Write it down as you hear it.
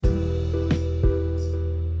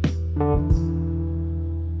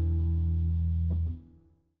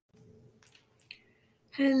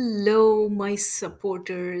Hello, my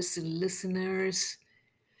supporters, listeners.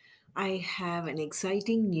 I have an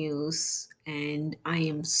exciting news, and I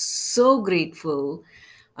am so grateful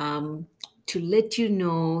to let you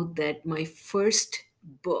know that my first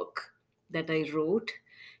book that I wrote,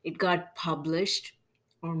 it got published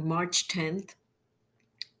on March 10th.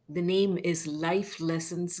 The name is Life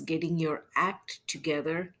Lessons Getting Your Act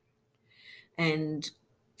Together. And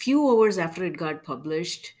few hours after it got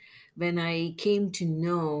published, when I came to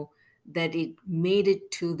know that it made it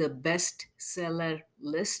to the bestseller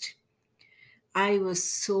list, I was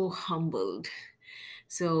so humbled.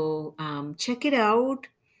 So check it out.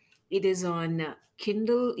 It is on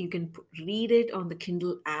Kindle. You can read it on the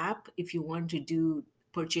Kindle app if you want to do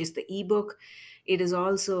purchase the ebook. It is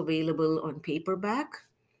also available on paperback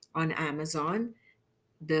on Amazon.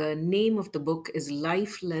 The name of the book is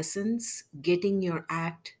Life Lessons Getting Your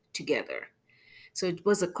Act Together. So it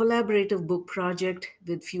was a collaborative book project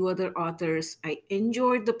with few other authors. I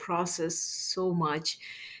enjoyed the process so much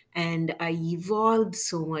and I evolved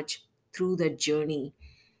so much through that journey.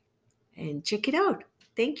 And check it out.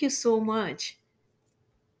 Thank you so much.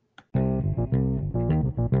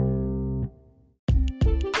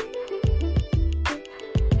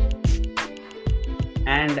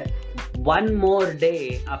 And one more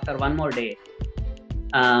day, after one more day,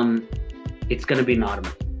 um, it's going to be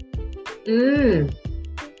normal. Mm.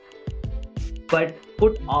 But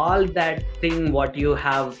put all that thing, what you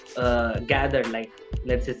have gathered, like,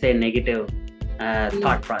 let's just say negative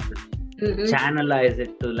thought process, channelize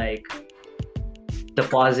it to like the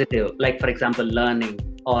positive, like for example, learning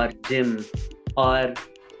or gym, or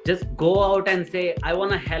just go out and say, I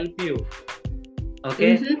want to help you.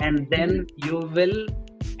 Okay. And then you will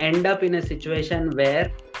end up in a situation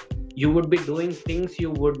where you would be doing things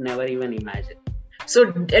you would never even imagine. So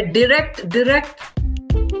direct.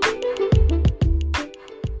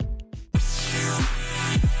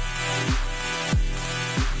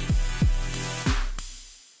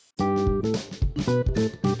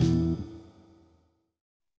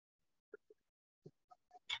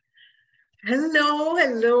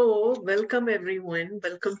 Hello. Welcome, everyone.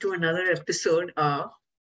 Welcome to another episode of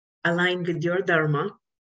Align with Your Dharma.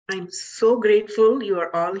 I'm so grateful you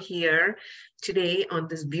are all here today on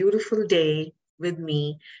this beautiful day with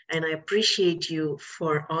me, and I appreciate you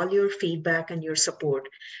for all your feedback and your support.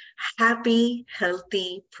 Happy,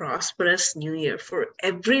 healthy, prosperous New Year for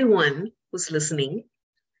everyone who's listening.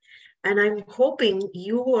 And I'm hoping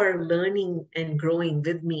you are learning and growing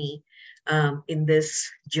with me in this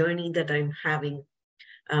journey that I'm having,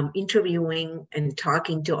 interviewing and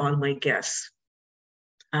talking to all my guests.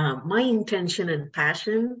 My intention and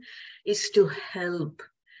passion is to help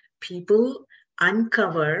people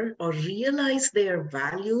uncover or realize their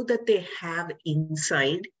value that they have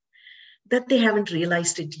inside that they haven't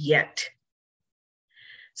realized it yet.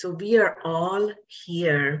 So we are all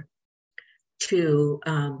here to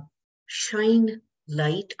shine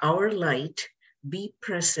light, our light, be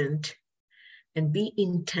present, and be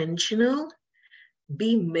intentional,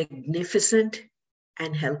 be magnificent,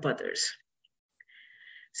 and help others.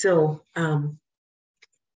 So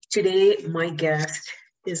today, my guest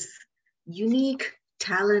is unique,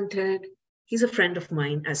 talented. He's a friend of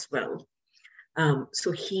mine as well.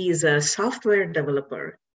 So he is a software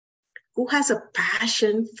developer who has a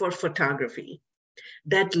passion for photography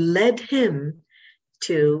that led him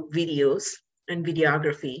to videos and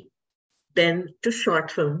videography, then to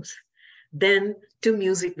short films, then to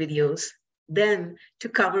music videos, then to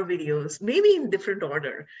cover videos, maybe in different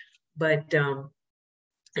order, but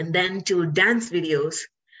and then to dance videos,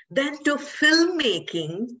 then to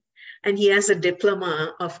filmmaking. And he has a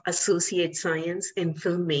diploma of associate science in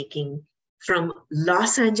filmmaking from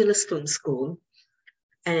Los Angeles Film School.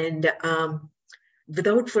 And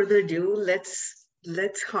without further ado,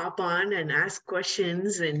 let's hop on and ask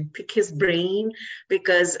questions and pick his brain,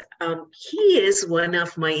 because he is one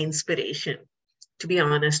of my inspiration, to be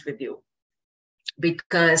honest with you,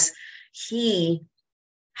 because he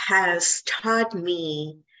has taught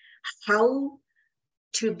me how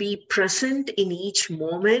to be present in each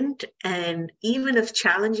moment, and even if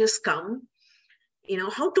challenges come,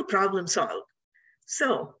 how to problem solve.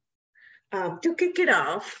 So to kick it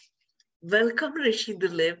off, welcome, Rishi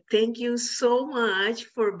Dilip. Thank you so much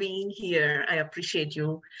for being here. I appreciate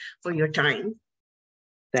you for your time.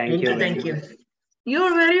 Thank you. Thank you.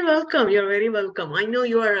 You're very welcome. You're very welcome. I know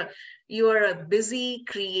you are a busy,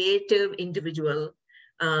 creative individual.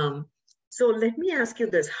 So let me ask you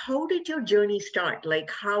this: how did your journey start? Like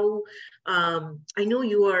how? I know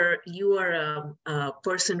you are a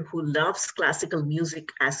person who loves classical music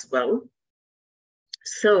as well.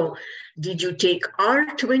 So, did you take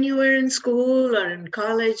art when you were in school or in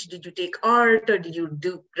college? Did you take art or did you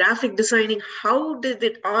do graphic designing? How did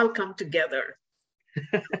it all come together?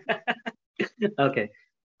 Okay.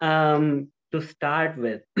 To start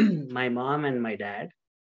with, my mom and my dad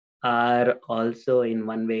are also, in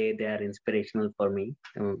one way, they are inspirational for me.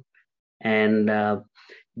 And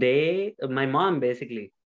my mom,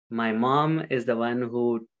 basically, my mom is the one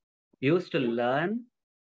who used to learn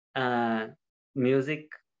uh, music,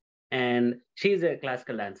 and she's a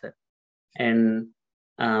classical dancer, and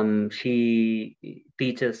she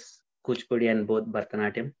teaches Kuchipudi and both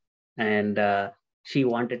Bharatanatyam, and she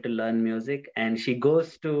wanted to learn music, and she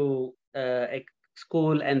goes to a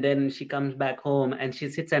school, and then she comes back home and she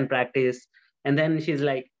sits and practice, and then she's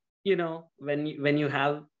like, when you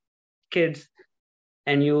have kids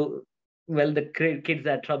and you, well, the kids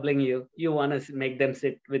are troubling you, you want to make them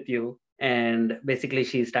sit with you, and basically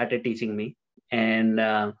she started teaching me, and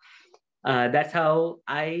that's how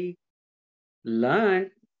I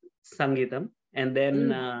learned Sangeetam. And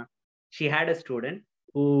then she had a student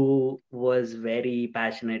who was very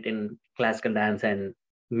passionate in classical dance and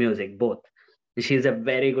music, both. She's a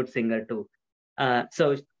very good singer too.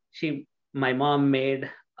 So my mom made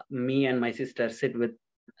me and my sister sit with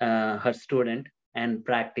her student and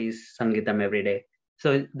practice Sangeetam every day.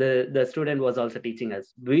 So the student was also teaching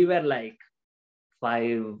us. We were like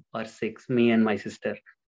 5 or 6, me and my sister.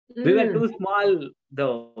 We were too small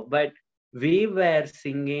though, but we were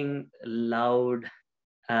singing loud.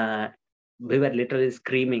 Uh, we were literally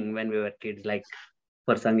screaming when we were kids, like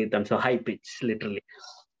for Sangeetam, so high pitch, literally.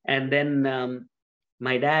 And then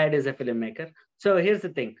my dad is a filmmaker. So here's the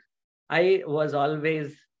thing, I was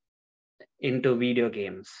always into video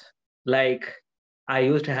games. Like, I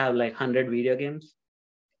used to have like 100 video games,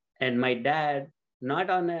 and my dad, not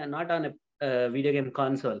on a video game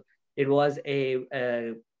console. It was a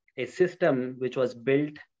system which was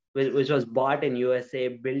built, which was bought in USA,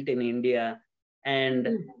 built in India.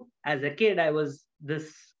 And as a kid, I was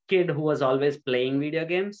this kid who was always playing video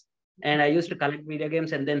games, and I used to collect video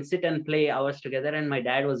games and then sit and play hours together, and my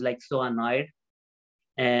dad was like so annoyed.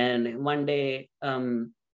 And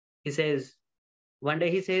he says one day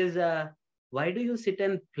he says, why do you sit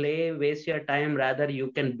and play, waste your time, rather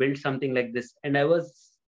you can build something like this. And I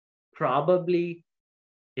was probably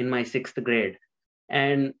in my 6th grade,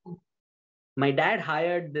 and my dad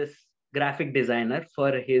hired this graphic designer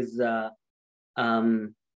for his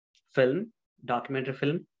um, film, documentary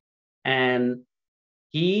film, and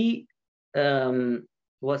he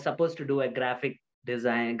was supposed to do a graphic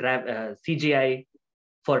design, CGI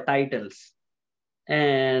for titles.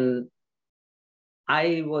 And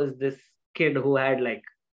I was this kid who had like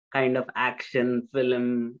kind of action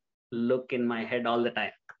film look in my head all the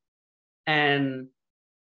time. And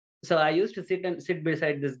so I used to sit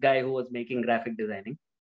beside this guy who was making graphic designing,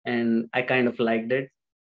 and I kind of liked it.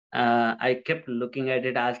 I kept looking at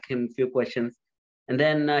it, asked him a few questions, and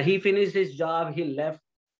then he finished his job, he left.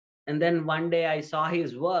 And then one day I saw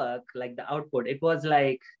his work, like the output. It was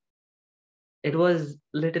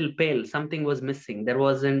little pale. Something was missing. There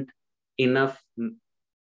wasn't enough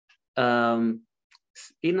um,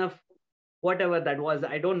 enough, whatever that was.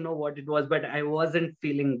 I don't know what it was, but I wasn't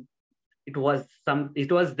feeling it was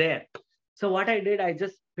there. So what I did, I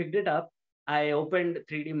just picked it up. I opened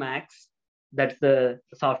 3D Max. That's the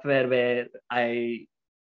software where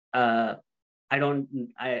uh, I don't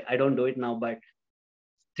do it now, but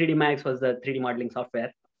 3D Max was the 3D modeling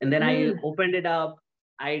software. And then I opened it up.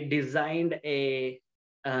 I designed an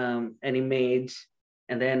image,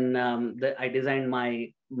 and then I designed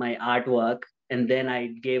my artwork, and then I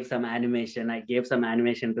gave some animation. I gave some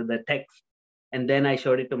animation to the text, and then I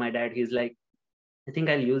showed it to my dad. He's like, I think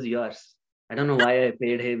I'll use yours. I don't know why I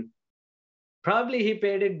paid him. Probably he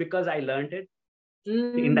paid it because I learned it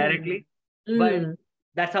indirectly. But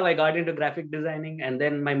that's how I got into graphic designing. And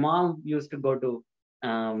then my mom used to go to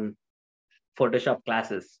um, Photoshop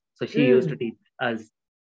classes. So she used to teach us.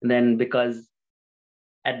 And then because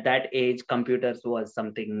at that age, computers was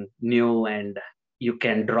something new, and you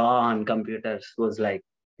can draw on computers, was like,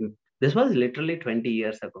 this was literally 20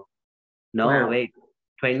 years ago. No, wow. Wait,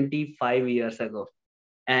 25 years ago.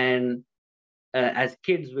 And as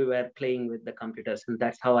kids, we were playing with the computers, and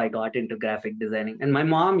that's how I got into graphic designing. And my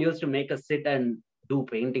mom used to make us sit and do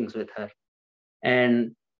paintings with her.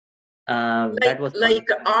 And that was like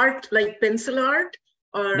art, like pencil art,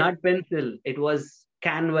 or not pencil. It was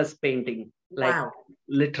canvas painting, like wow.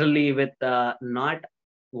 Literally with not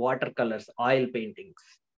watercolors, oil paintings.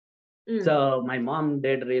 So my mom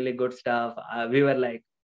did really good stuff. We were like,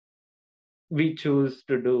 we choose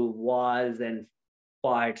to do walls and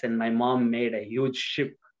pots, and my mom made a huge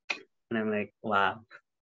ship. And I'm like, wow.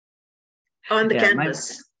 On the Yeah,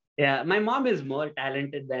 canvas. my mom is more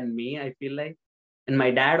talented than me, I feel like. And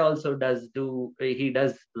my dad also he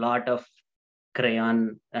does a lot of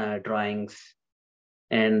crayon drawings.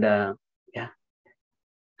 And yeah,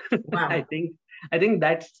 I Wow. think I think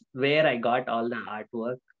that's where I got all the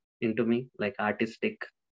artwork into me, like artistic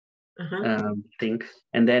Uh-huh. things.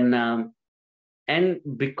 And then and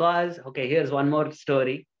because okay, here's one more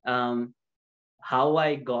story. How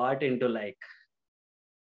I got into like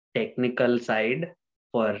technical side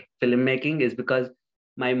for filmmaking is because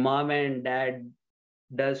my mom and dad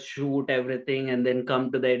does shoot everything and then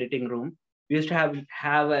come to the editing room. We used to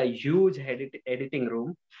have a huge editing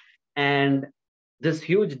room, and this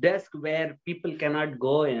huge desk where people cannot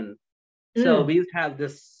go in. So Mm. we used to have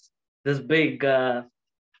this big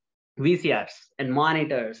VCRs and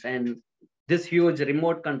monitors and this huge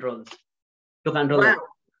remote controls to control Wow. that.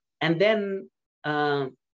 And then uh,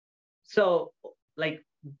 so like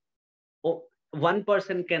one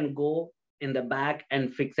person can go in the back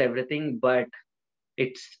and fix everything, but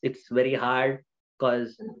it's very hard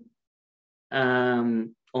because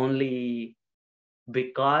only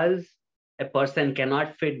because a person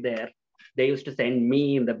cannot fit there, they used to send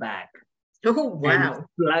me in the back Oh, and wow.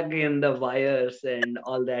 plug in the wires and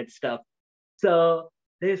all that stuff. So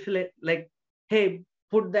they used to like, hey,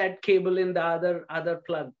 put that cable in the other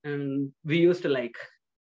plug, and we used to like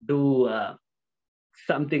do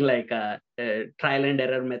something like a trial and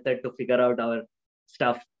error method to figure out our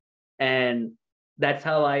stuff. And that's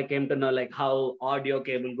how I came to know like how audio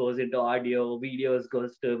cable goes into audio, videos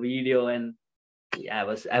goes to video. And yeah,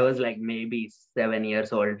 I was like maybe 7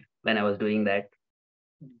 years old when I was doing that.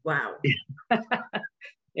 Wow.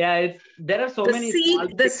 Yeah, it's there are so The many small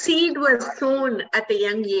seed, the things. seed was sown at a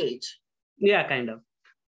young age. Yeah, kind of.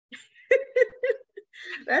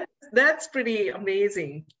 That's pretty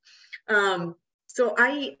amazing. So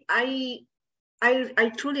I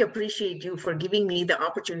truly appreciate you for giving me the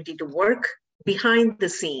opportunity to work behind the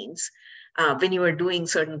scenes when you are doing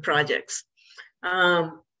certain projects.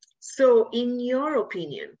 So, in your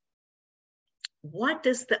opinion, what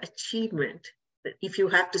is the achievement? If you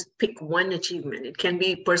have to pick one achievement, it can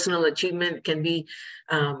be personal achievement, it can be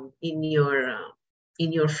in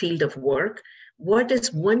your field of work. What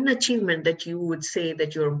is one achievement that you would say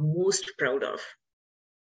that you're most proud of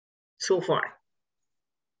so far?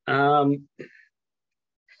 Um,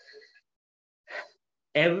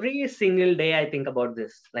 every single day I think about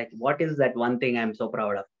this. Like, what is that one thing I'm so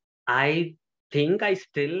proud of? I think I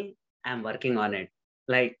still am working on it.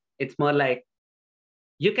 Like, it's more like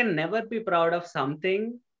you can never be proud of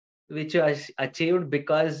something which you achieved,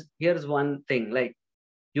 because here's one thing, like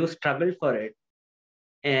you struggled for it,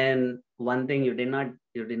 and one thing you did not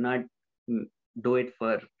mm, do it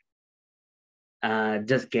for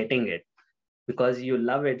just getting it, because you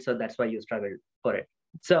love it, so that's why you struggled for it.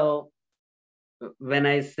 So when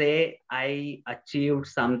I say I achieved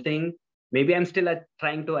something, maybe I'm still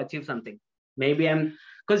trying to achieve something. Maybe I'm,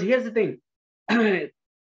 because here's the thing.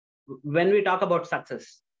 When we talk about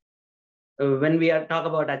success, when we are talk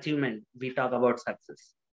about achievement, we talk about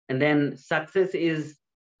success, and then success is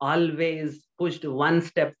always pushed one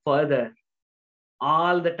step further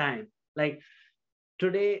all the time. Like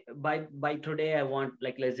today, by today, I want,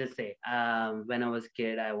 like, let's just say, when I was a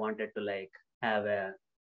kid, I wanted to like have a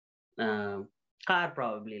um, car,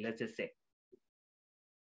 probably. Let's just say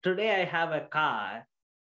today I have a car,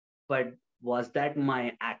 but was that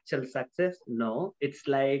my actual success? No, it's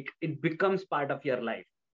like it becomes part of your life.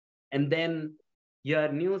 And then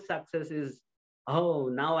your new success is, oh,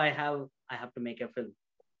 now I have to make a film.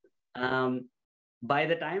 By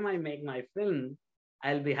the time I make my film,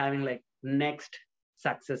 I'll be having like next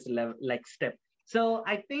success level, like step. So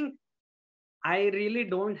I think I really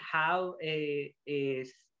don't have a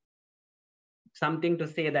something to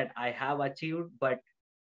say that I have achieved, but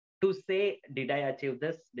to say, did I achieve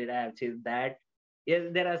this, did I achieve that? Yes,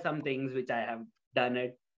 there are some things which I have done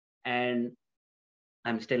it, and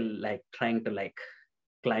I'm still like trying to like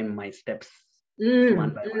climb my steps one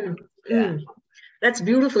Mm, by one. mm, Yeah. mm. That's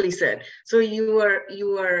beautifully said. So you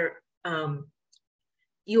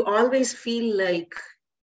always feel like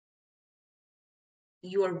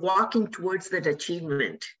you are walking towards that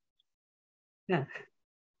achievement. Yeah.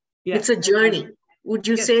 Yeah. It's a journey. And Would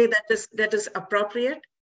you yes, say that is appropriate?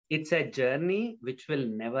 it's a journey which will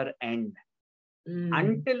never end Mm,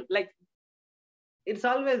 until like it's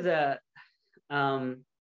always a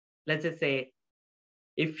let's just say,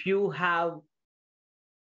 if you have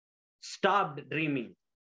stopped dreaming,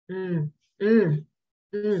 mm, mm,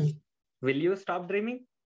 mm. will you stop dreaming?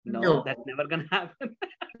 No, that's never gonna happen.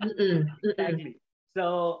 Exactly.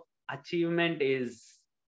 So achievement is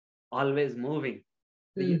always moving.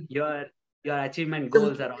 Your achievement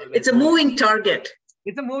goals are always it's a moving target.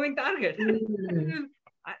 It's a moving target.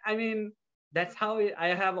 I mean, that's how I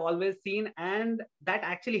have always seen, and that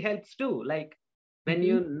actually helps too. Like when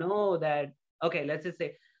you know that, okay, let's just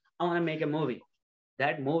say I want to make a movie.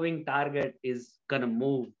 That moving target is gonna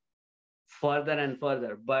move further and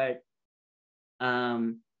further. But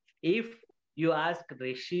if you ask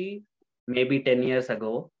Rishi maybe 10 years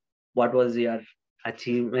ago, what was your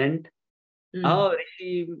achievement? Oh,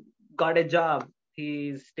 Rishi got a job.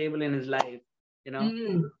 He's stable in his life.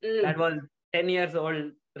 That was 10 years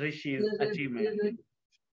old Rishi's achievement.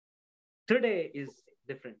 Today is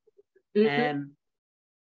different. And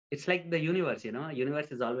it's like the universe,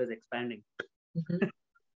 universe is always expanding.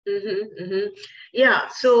 Yeah,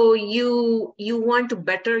 so you want to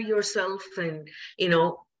better yourself, and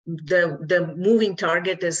the moving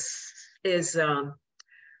target is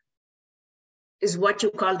what you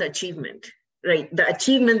call the achievement, right? The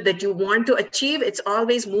achievement that you want to achieve, it's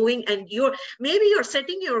always moving, and maybe you're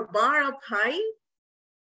setting your bar up high.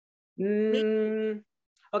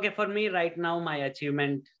 Okay, for me right now, my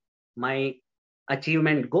achievement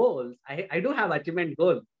goals, I do have achievement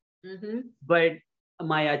goals, but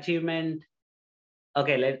my achievement,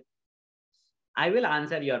 okay, I will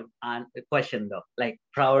answer your question though. Like,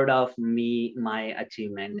 proud of me, my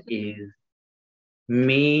achievement is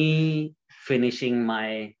me finishing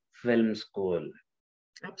my film school.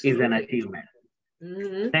 Absolutely. Is an achievement.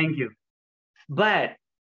 Thank you. But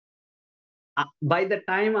by the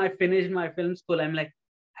time I finished my film school, I'm like,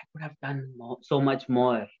 I could have done so much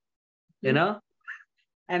more,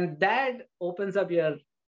 and that opens up your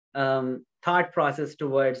thought process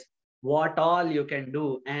towards what all you can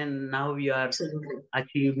do, and now your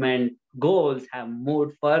achievement goals have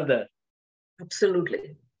moved further.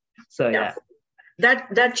 Absolutely. So yeah.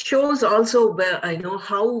 That shows also where I know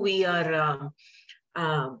how we are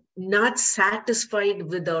not satisfied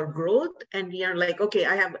with our growth, and we are like, okay,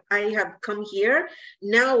 I have come here,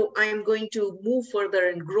 now I am going to move further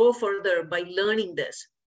and grow further by learning this.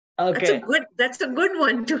 Okay, that's a good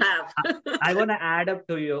one to have. I want to add up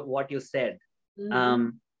to what you said.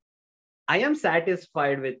 I am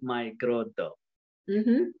satisfied with my growth though.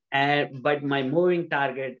 But my moving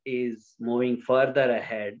target is moving further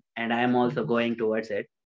ahead, and I am also going towards it.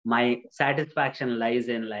 My satisfaction lies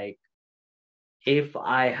in, like, if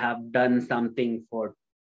I have done something for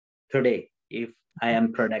today, if I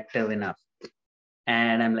am productive enough,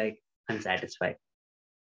 and I'm like, I'm satisfied.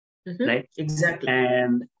 Right? Exactly.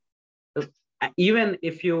 And even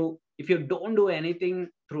if you don't do anything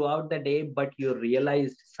throughout the day, but you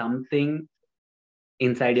realized something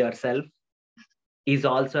inside yourself, is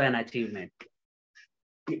also an achievement.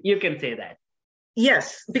 You can say that.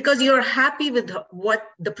 Yes, because you're happy with what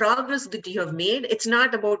the progress that you have made. It's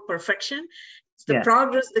not about perfection. It's the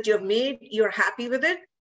progress that you have made. You're happy with it.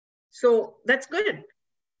 So that's good.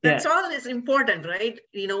 That's all is important, right?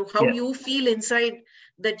 How you feel inside,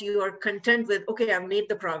 that you are content with, okay, I've made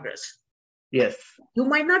the progress. Yes. You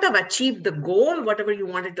might not have achieved the goal, whatever you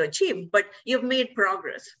wanted to achieve, but you've made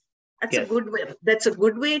progress. That's a good way. That's a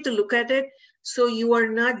good way to look at it. So you are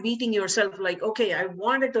not beating yourself like, okay, I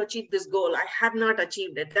wanted to achieve this goal, I have not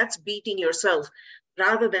achieved it. That's beating yourself.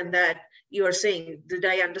 Rather than that, you are saying, did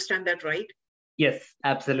I understand that right? Yes,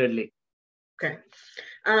 absolutely. Okay.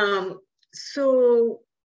 So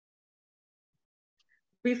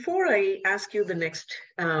before I ask you the next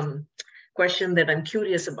question that I'm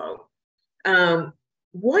curious about,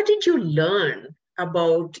 what did you learn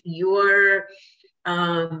about your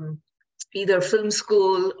either film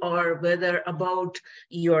school, or whether about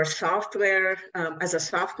your software as a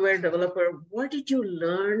software developer? What did you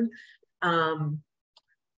learn?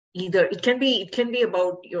 Either it can be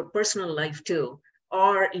about your personal life too,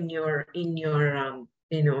 or in your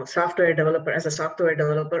software developer, as a software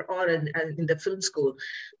developer, or in the film school.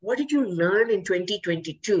 What did you learn in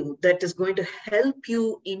 2022 that is going to help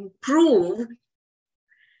you improve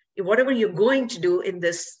whatever you're going to do in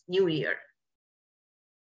this new year?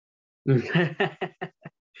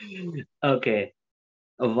 Okay.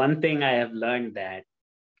 One thing I have learned that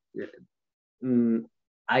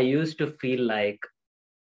I used to feel like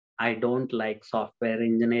I don't like software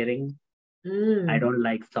engineering. I don't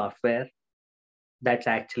like software. That's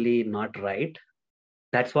actually not right.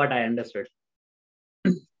 That's what I understood.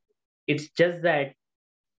 It's just that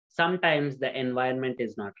sometimes the environment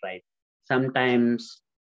is not right. Sometimes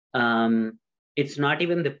it's not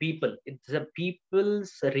even the people. It's the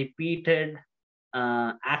people's repeated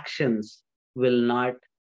actions will not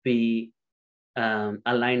be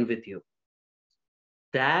aligned with you.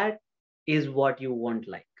 That is what you won't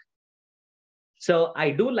like. So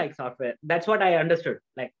I do like software. That's what I understood.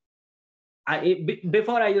 Like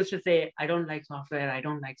before I used to say, I don't like software. I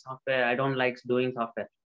don't like software. I don't like doing software.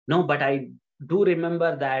 No, but I do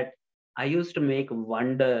remember that I used to make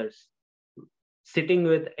wonders sitting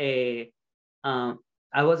with I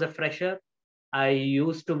was a fresher. I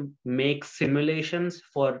used to make simulations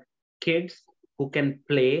for kids who can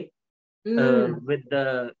play with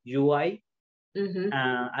the UI.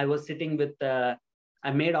 I was sitting with I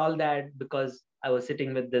made all that because I was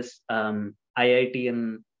sitting with this IIT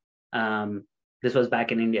and this was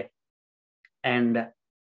back in India. And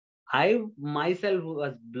I myself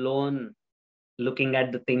was blown looking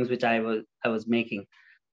at the things which I was making.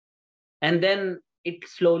 And then it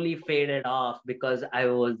slowly faded off because I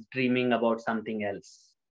was dreaming about something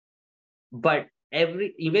else. But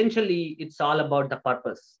eventually it's all about the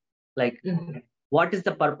purpose. Like, what is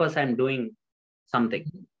the purpose I'm doing something,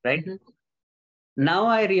 right? Now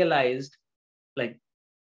I realized, like,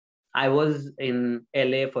 I was in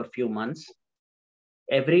LA for a few months.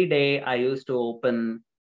 Every day I used to open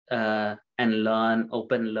and learn,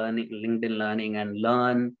 open learning, LinkedIn Learning, and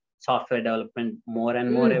learn software development more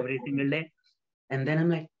and more every single day. And then I'm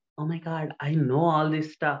like, oh my God, I know all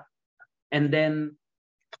this stuff. And then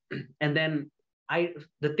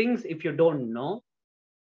the things, if you don't know,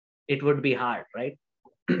 it would be hard, right?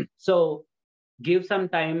 So give some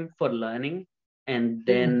time for learning and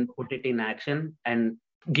then put it in action and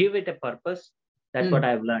give it a purpose. That's what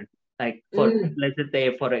I've learned. Like let's just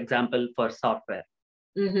say, for example, for software.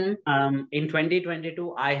 In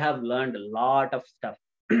 2022, I have learned a lot of stuff.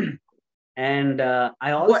 And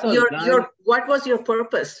I also what was your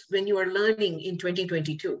purpose when you were learning in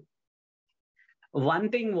 2022? One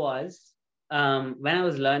thing was, when I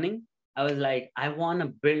was learning, I was like, I want to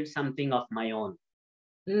build something of my own.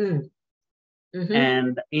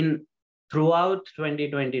 And throughout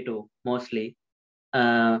 2022, mostly,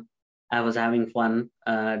 I was having fun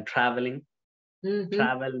traveling.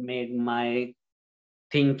 Travel made my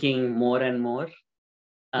thinking more and more.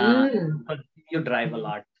 But you drive a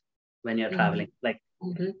lot when you're traveling, like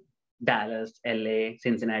Dallas, LA,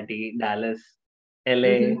 Cincinnati, Dallas,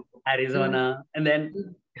 LA, Arizona. And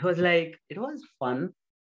then it was like, it was fun.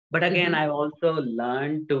 But again, I also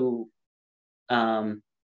learned to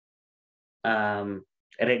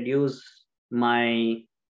reduce my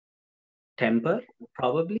temper,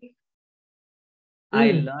 probably.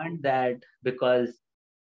 I learned that because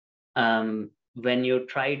when you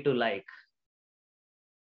try to like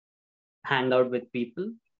hang out with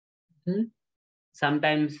people,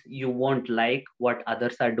 sometimes you won't like what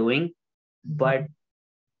others are doing, but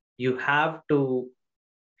you have to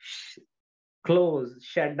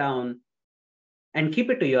shut down and keep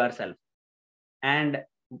it to yourself. And after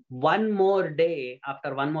one more day,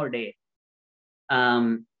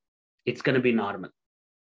 it's going to be normal.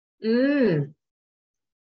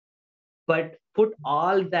 But put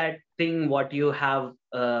all that thing, what you have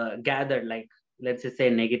gathered, like, let's just say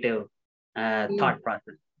negative thought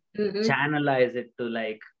process, channelize it to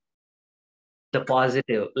like the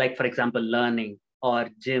positive, like, for example, learning or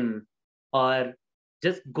gym, or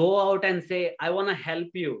just go out and say, I want to help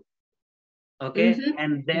you. Okay.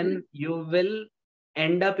 And then you will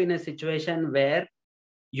end up in a situation where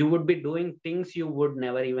you would be doing things you would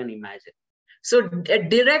never even imagine. So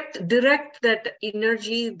direct that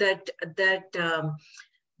energy that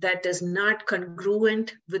is not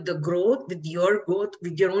congruent with the growth, with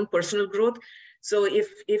your own personal growth. So if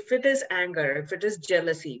it is anger, if it is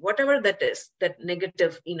jealousy, whatever that is, that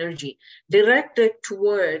negative energy, direct it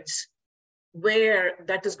towards where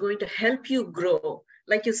that is going to help you grow.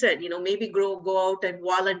 Like you said, maybe go out and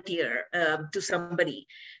volunteer to somebody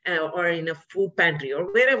or in a food pantry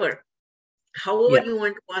or wherever, however you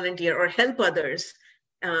want to volunteer or help others.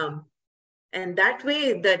 And that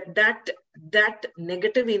way that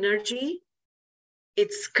negative energy,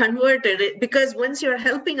 it's converted, because once you're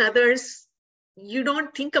helping others, you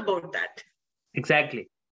don't think about that. Exactly.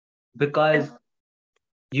 Because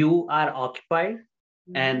you are occupied.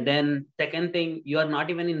 And then second thing, you are not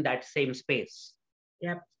even in that same space.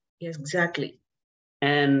 Yep. Yes, exactly.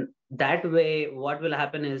 And that way, what will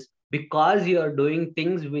happen is, because you are doing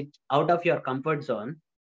things which out of your comfort zone,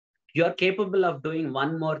 you're capable of doing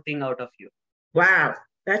one more thing out of you. Wow,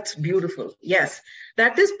 that's beautiful. Yes,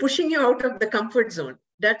 that is pushing you out of the comfort zone.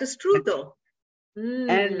 That is true, though.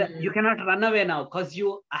 And you cannot run away now because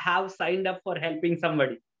you have signed up for helping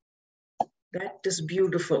somebody. That is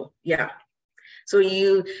beautiful. Yeah. So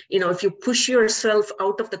if you push yourself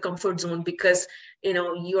out of the comfort zone because,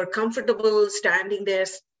 you are comfortable standing there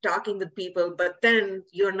talking with people, but then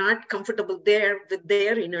you're not comfortable there with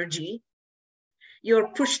their energy. You're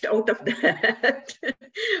pushed out of that.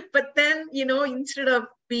 But then, instead of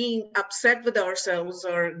being upset with ourselves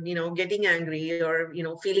or, getting angry or,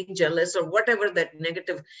 feeling jealous or whatever that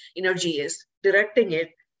negative energy is, directing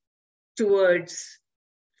it towards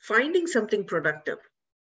finding something productive.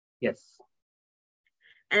 Yes.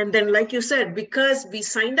 And then, like you said, because we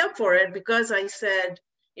signed up for it, because I said,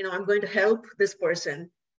 I'm going to help this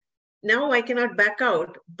person, now I cannot back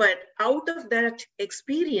out. But out of that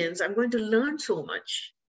experience, I'm going to learn so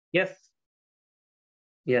much. Yes.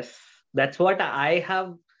 Yes. That's what I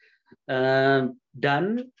have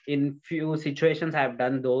done in few situations. I've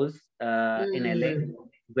done those in LA,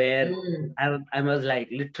 where I was like,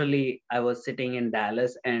 literally, I was sitting in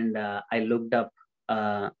Dallas and I looked up,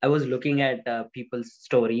 I was looking at people's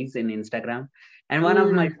stories in Instagram, and one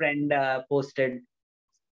of my friend posted,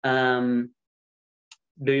 do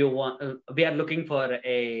you want, we are looking for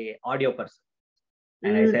a audio person.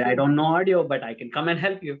 And I said, I don't know audio, but I can come and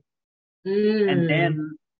help you. And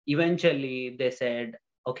then eventually they said,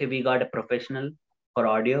 okay, we got a professional for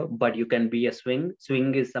audio, but you can be a swing.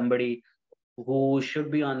 Swing is somebody who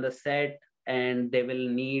should be on the set and they will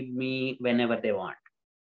need me whenever they want.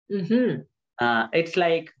 It's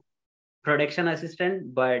like production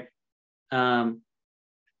assistant, but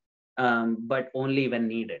only when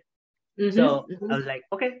needed. So I was like,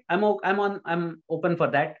 okay, I'm open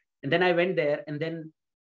for that. And then I went there, and then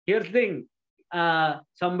here's the thing.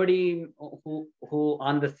 Somebody who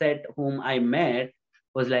on the set whom I met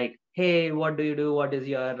was like, hey, what do you do? What is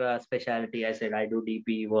your specialty? I said, I do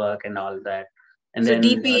DP work and all that. And so then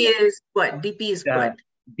DP is what? DP is what?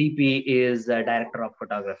 DP is director of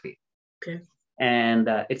photography. Okay. And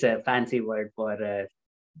it's a fancy word for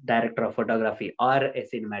director of photography or a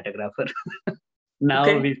cinematographer. Now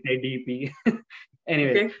we say DP.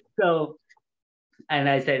 Anyway, so, and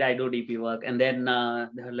I said, I do DP work. And then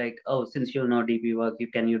they were like, oh, since you know DP work,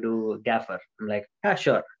 can you do gaffer? I'm like, yeah,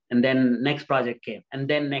 sure. And then next project came. And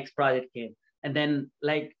then next project came. And then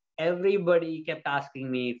like everybody kept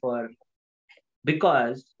asking me for,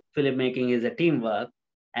 because filmmaking is a teamwork,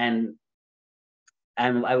 and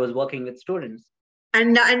I was working with students.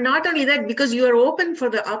 And not only that, because you are open for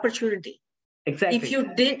the opportunity. Exactly. If you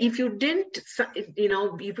didn't,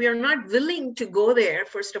 if you're not willing to go there,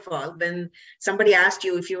 first of all, when somebody asked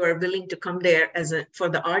you if you are willing to come there for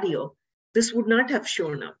the audio, this would not have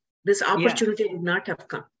shown up. This opportunity would not have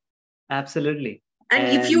come. Absolutely. And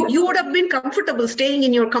if you would have been comfortable staying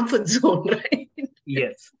in your comfort zone, right?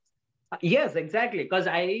 Yes, exactly. Because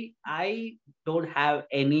I don't have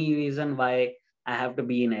any reason why I have to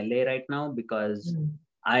be in LA right now, because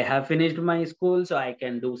I have finished my school, so I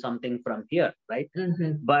can do something from here, right?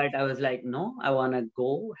 But I was like, no, I want to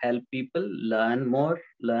go help people, learn more.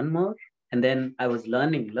 And then I was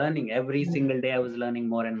learning every single day. I was learning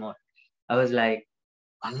more and more. I was like,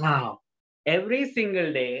 wow, every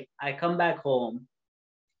single day I come back home,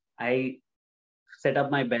 I set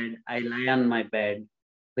up my bed, I lie on my bed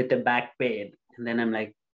with a back pain. And then I'm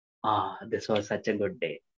like, this was such a good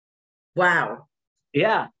day. Wow.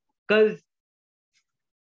 Yeah, because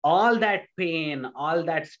all that pain, all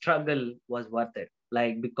that struggle was worth it.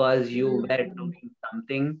 Like, because you were doing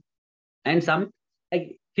something, and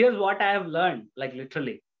like, here's what I have learned, like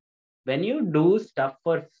literally, when you do stuff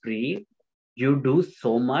for free, you do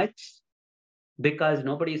so much because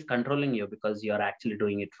nobody is controlling you, because you're actually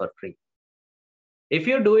doing it for free. If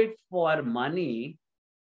you do it for money,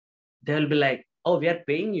 they'll be like, oh, we are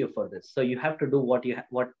paying you for this, so you have to do what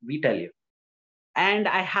we tell you. And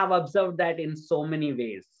I have observed that in so many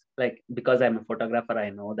ways. Like, because I'm a photographer, I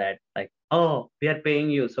know that, like, oh, we are paying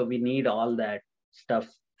you, so we need all that stuff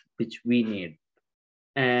which we need.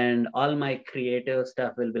 And all my creative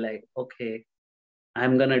stuff will be like, okay,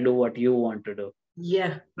 I'm gonna do what you want to do.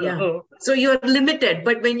 Yeah. So you're limited,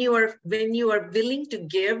 but when you are willing to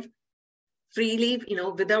give freely,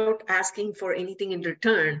 without asking for anything in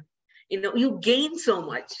return, you gain so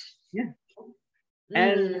much. Yeah.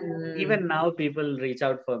 And even now people reach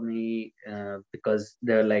out for me because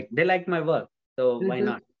they like my work, so why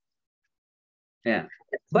not? Yeah.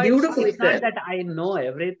 But it's not that I know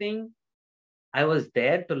everything. I was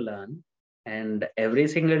there to learn, and every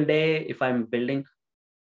single day, if I'm building,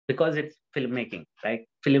 because it's filmmaking, right?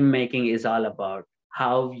 Filmmaking is all about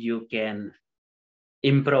how you can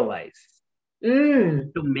improvise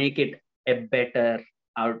to make it a better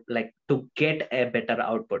to get a better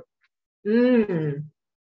output.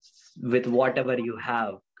 With whatever you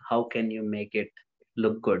have, how can you make it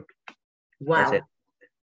look good? Wow.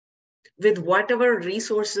 with whatever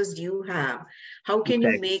resources you have, how can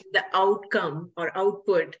you make the outcome or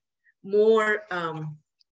output more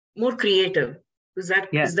more creative? Is that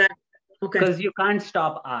okay? Because you can't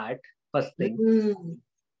stop art, first thing.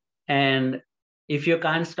 And if you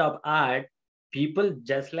can't stop art, people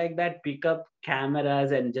just like that pick up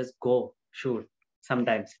cameras and just go shoot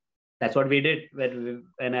sometimes. That's what we did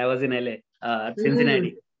when I was in LA,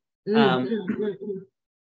 Cincinnati.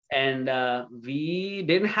 And we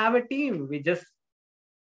didn't have a team. We just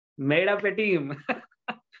made up a team.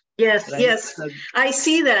 Yes, right? Yes. I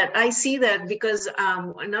see that because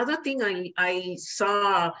another thing I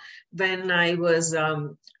saw when I was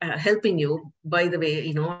helping you, by the way,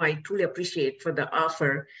 you know, I truly appreciate for the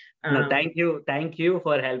offer. No, thank you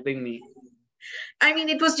for helping me. I mean,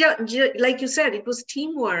 it was just like you said, it was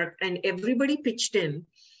teamwork and everybody pitched in.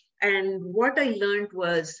 And what I learned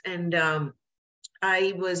was, and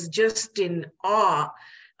I was just in awe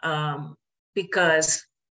because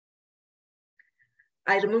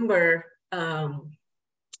I remember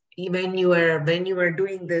when you were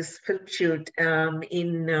doing this film shoot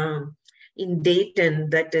in Dayton,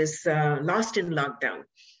 that is Lost in Lockdown.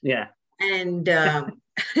 Yeah. And I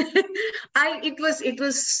was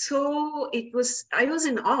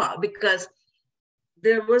in awe because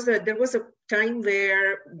there was a time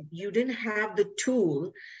where you didn't have the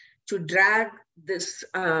tool to drag this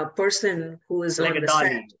person who is like on the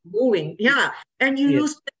set moving, and you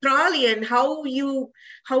use the trolley, and how you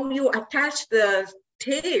attach the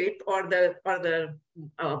tape or the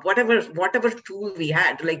whatever tool we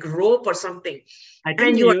had, like rope or something,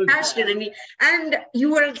 and you attached it, and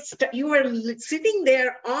you were sitting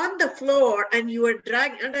there on the floor and you were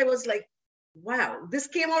dragging, and I was like, wow, this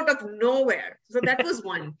came out of nowhere. So that was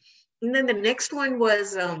one. And then the next one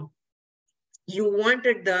was you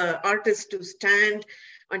wanted the artist to stand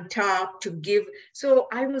on top to give. So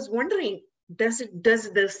I was wondering, does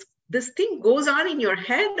this thing goes on in your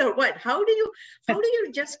head or what? How do you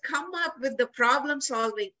just come up with the problem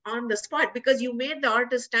solving on the spot? Because you made the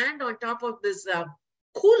artist stand on top of this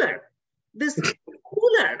cooler,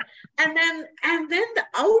 and then the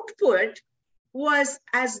output was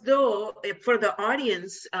as though, for the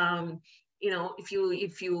audience, you know, if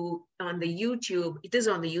you on the YouTube, it is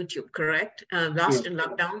on the YouTube, correct? Lost in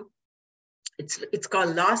Lockdown. It's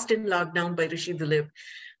called Lost in Lockdown by Rishi Dilip.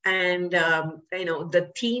 And you know, the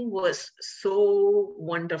theme was so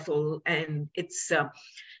wonderful, and it's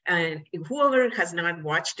and whoever has not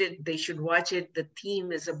watched it, they should watch it. The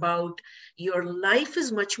theme is about your life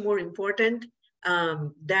is much more important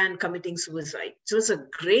than committing suicide. So it's a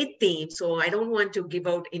great theme. So I don't want to give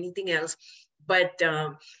out anything else, but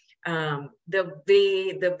the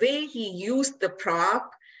way he used the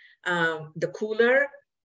prop, the cooler,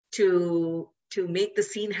 to make the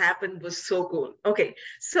scene happen was so cool. Okay,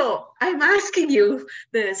 so I'm asking you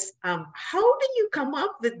this: how do you come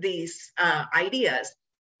up with these ideas?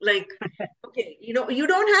 Like, okay, you know, you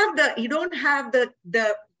don't have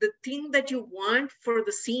the thing that you want for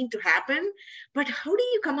the scene to happen, but how do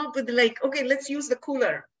you come up with, like, okay, let's use the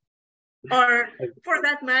cooler, or for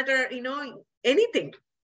that matter, you know, anything?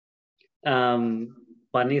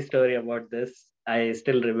 Funny story about this. I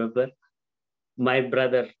still remember my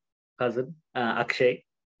cousin Akshay.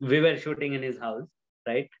 We were shooting in his house,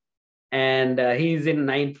 right? And he's in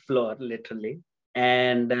 9th floor, literally.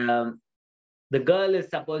 And the girl is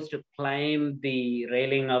supposed to climb the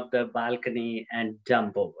railing of the balcony and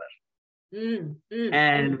jump over.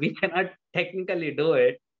 And we cannot technically do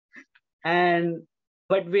it.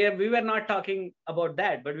 But we were not talking about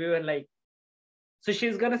that, but we were like, so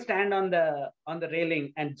she's gonna stand on the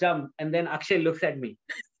railing and jump, and then Akshay looks at me.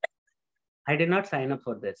 I did not sign up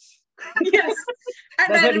for this. Yes,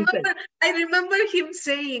 and I remember him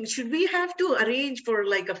saying, "Should we have to arrange for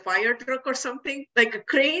like a fire truck or something, like a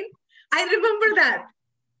crane?" I remember that.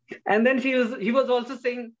 And then he was also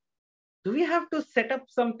saying, "Do we have to set up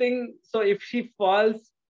something so if she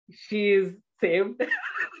falls, she is saved?"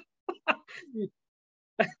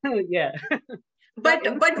 Yeah. But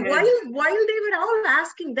while they were all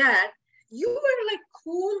asking that, you were like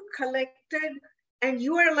cool, collected, and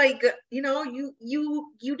you were like, you know, you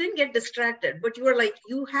didn't get distracted, but you were like,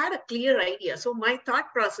 you had a clear idea. So my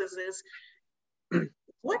thought process is,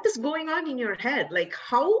 what is going on in your head? Like,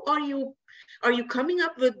 how are you coming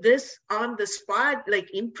up with this on the spot,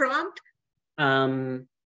 like impromptu?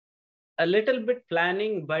 A little bit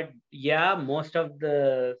planning, but yeah, most of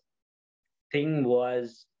the thing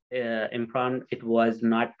was impromptu. It was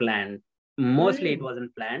not planned. Mostly it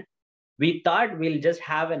wasn't planned. We thought we'll just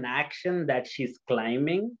have an action that she's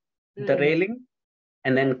climbing the railing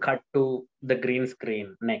and then cut to the green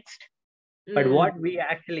screen next. But what we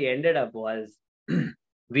actually ended up was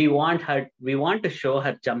we want to show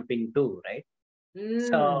her jumping too, right?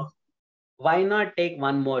 So why not take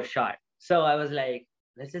one more shot? So I was like,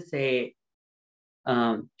 let's just say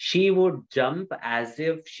she would jump as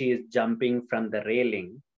if she is jumping from the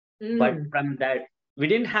railing, but from that we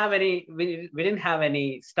didn't have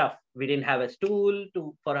any stuff. We didn't have a stool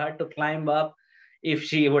for her to climb up. If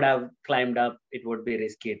she would have climbed up, it would be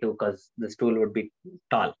risky too, because the stool would be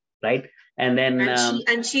tall, right? And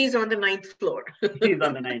then she's on the 9th floor. She's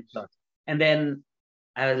on the 9th floor. And then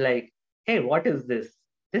I was like, hey, what is this?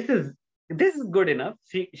 This is good enough.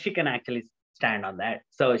 She can actually stand on that.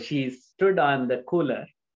 So she stood on the cooler,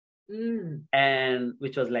 and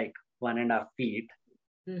which was like 1.5 feet.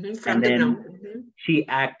 From the ground. She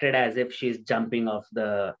acted as if she's jumping off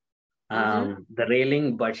the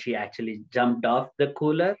railing, but she actually jumped off the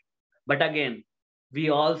cooler. But again, we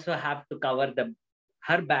also have to cover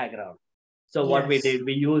her background. So what we did,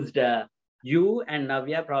 we used you and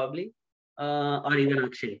Navya probably, or even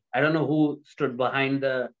Akshay. I don't know who stood behind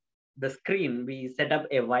the screen. We set up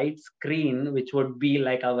a white screen, which would be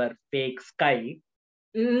like our fake sky.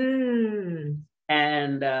 And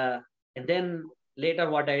then later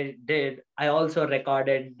what I did, I also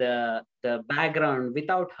recorded the background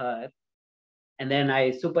without her, and then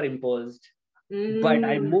I superimposed, but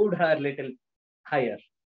I moved her a little higher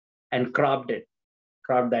and cropped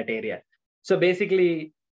that area. So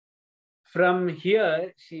basically from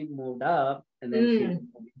here she moved up, and then she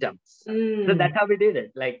jumps. So that's how we did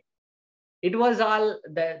it. Like, it was all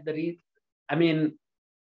I mean,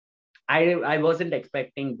 I wasn't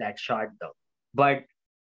expecting that shot though, but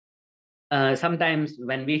sometimes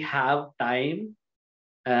when we have time,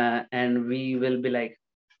 and we will be like,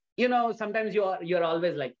 sometimes you're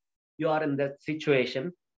always like, you are in that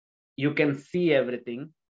situation, you can see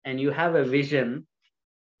everything, and you have a vision,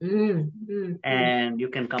 and you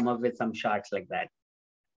can come up with some shots like that.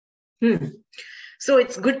 So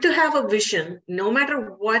it's good to have a vision, no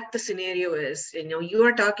matter what the scenario is. You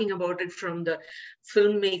are talking about it from the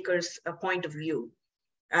filmmaker's point of view.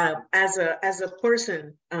 As a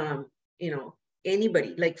person,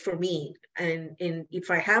 anybody, like for me, and if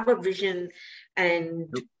I have a vision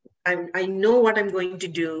and I know what I'm going to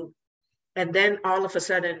do, and then all of a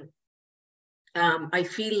sudden I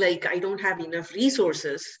feel like I don't have enough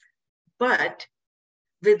resources, but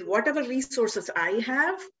with whatever resources I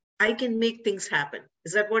have, I can make things happen.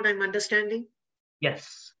 Is that what I'm understanding?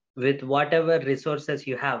 Yes. With whatever resources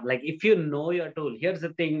you have. Like, if you know your tool, here's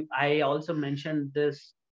the thing. I also mentioned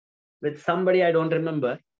this with somebody, I don't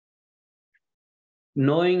remember.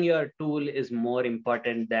 Knowing your tool is more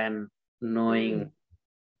important than knowing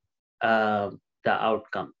the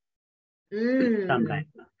outcome. Sometimes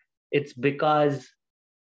it's because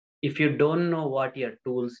if you don't know what your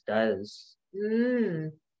tools does,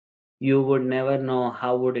 you would never know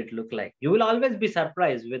how would it look like. You will always be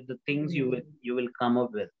surprised with the things you will come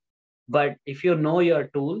up with. But if you know your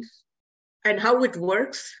tools and how it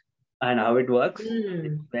works,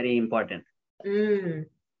 it's very important.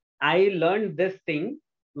 I learned this thing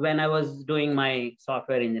when I was doing my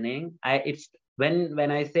software engineering. It's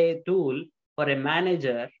when I say tool, for a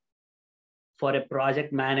manager, for a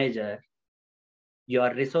project manager,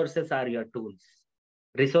 your resources are your tools.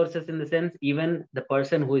 Resources in the sense, even the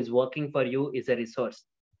person who is working for you is a resource.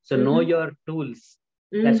 So know your tools.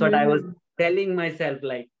 That's what I was telling myself,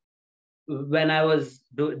 like, when I was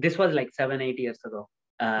this was like 7-8 years ago.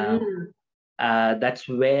 That's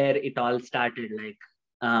where it all started, like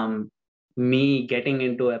me getting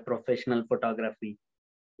into a professional photography,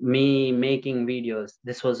 me making videos.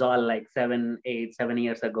 This was all like 7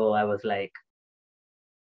 years ago. I was like,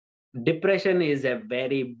 depression is a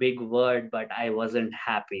very big word, but I wasn't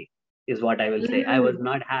happy, is what I will say. I was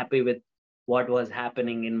not happy with what was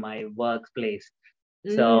happening in my workplace.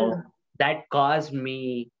 So that caused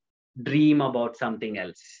me dream about something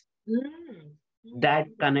else. That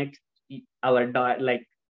connects our like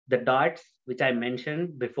the dots which I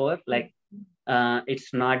mentioned before. Like,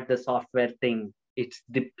 it's not the software thing, it's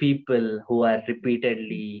the people who are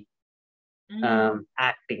repeatedly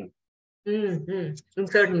acting in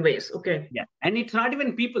certain ways. Okay. Yeah. And it's not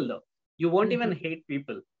even people though. You won't even hate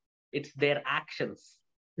people. It's their actions.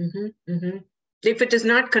 If it is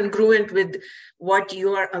not congruent with what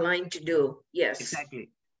you are aligned to do. Yes. Exactly.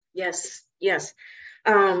 Yes.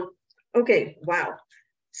 Okay. Wow.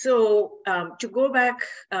 So to go back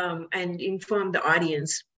and inform the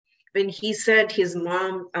audience, when he said his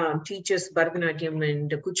mom teaches Bharatanatyam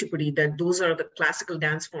and Kuchipudi, that those are the classical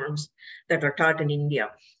dance forms that are taught in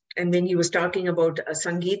India. And then he was talking about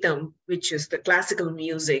Sangeetam, which is the classical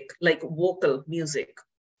music, like vocal music.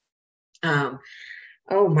 Um,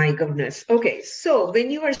 oh my goodness. Okay, so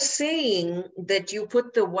when you are saying that you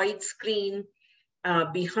put the white screen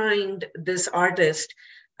behind this artist,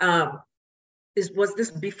 um, was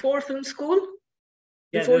this before film school?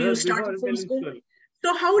 Yeah, Before this you was started before film film school? school.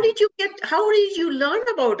 So how did you learn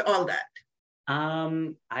about all that?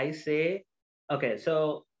 I say, okay,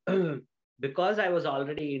 so because I was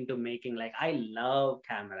already into making, like I love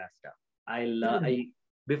camera stuff.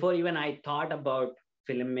 Before even I thought about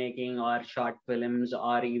filmmaking or short films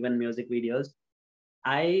or even music videos,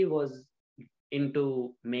 I was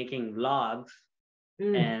into making vlogs,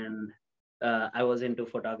 and I was into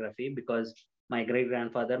photography because my great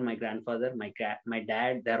grandfather, my grandfather, my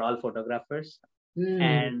dad, they're all photographers.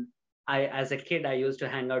 And I, as a kid, I used to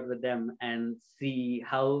hang out with them and see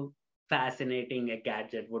how fascinating a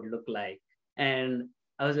gadget would look like. And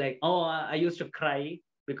I was like, oh, I used to cry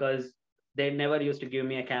because they never used to give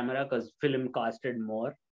me a camera because film costed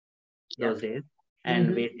more those days,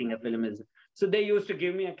 and wasting a film is. So they used to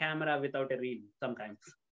give me a camera without a reel sometimes.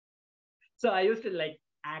 So I used to like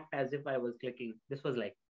act as if I was clicking. This was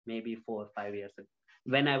like maybe 4 or 5 years ago,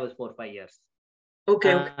 when I was 4 or 5 years.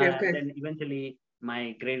 Okay. Then eventually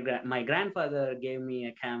my grandfather gave me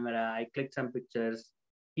a camera. I clicked some pictures.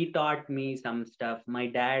 He taught me some stuff. My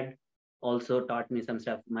dad also taught me some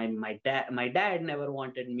stuff. My dad never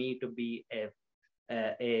wanted me to be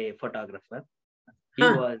a photographer. He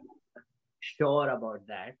was sure about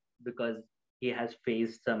that because he has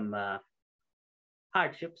faced some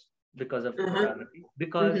hardships because of photography.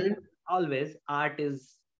 Because always art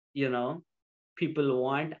is, people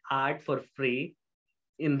want art for free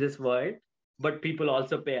in this world, but people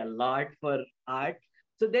also pay a lot for art.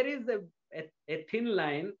 So there is a thin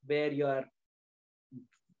line where you are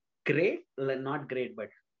great, not great, but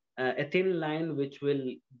a thin line which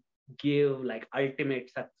will give like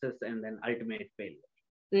ultimate success and then ultimate failure.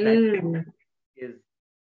 That thin line is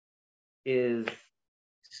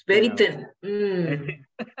it's very thin.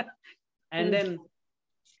 And then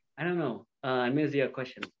I don't know. I missed your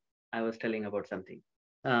question. I was telling about something.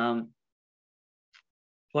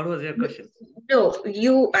 What was your question? No,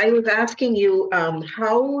 I was asking you,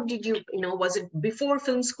 how did you, was it before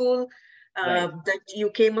film school that you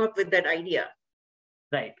came up with that idea?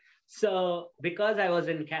 Right. So because I was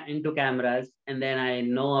into cameras, and then I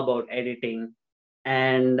know about editing,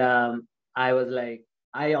 and I was like,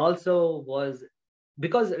 I also was,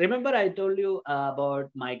 because remember I told you about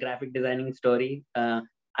my graphic designing story.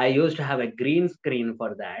 I used to have a green screen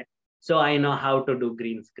for that, so I know how to do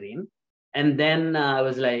green screen. And then I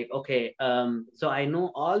was like, okay, so I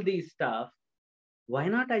know all these stuff. Why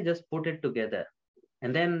not I just put it together?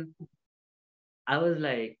 And then I was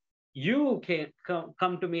like, you can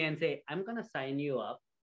come to me and say, I'm going to sign you up.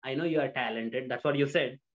 I know you are talented. That's what you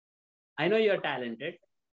said. I know you're talented.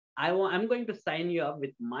 I'm going to sign you up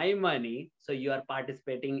with my money. So you are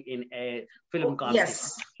participating in a film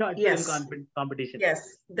competition, short film competition. Yes,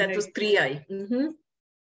 that was 3i.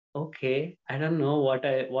 Okay. I don't know what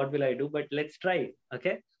will I do, but let's try.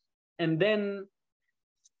 Okay. And then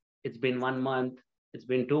it's been 1 month. It's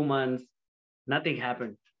been 2 months. Nothing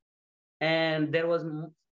happened. And there was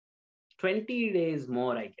 20 days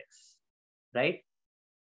more, I guess, right?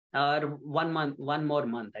 Or 1 month, one more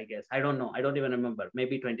month, I guess. I don't know. I don't even remember.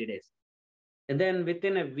 Maybe 20 days. And then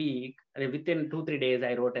within a week, within 2-3 days,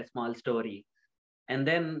 I wrote a small story. And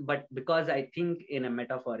then, but because I think in a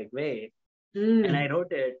metaphoric way, and I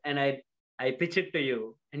wrote it and I pitched it to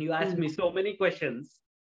you, and you asked me so many questions.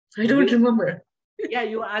 I don't remember. Yeah,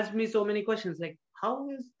 you asked me so many questions like, how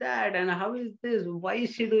is that? And how is this? Why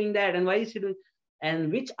is she doing that? And why is she doing?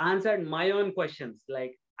 And which answered my own questions.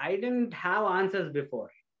 Like, I didn't have answers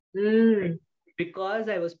before. Right? Because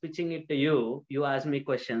I was pitching it to you, you asked me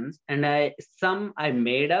questions, and I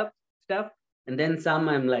made up stuff, and then some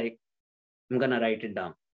I'm like, I'm gonna write it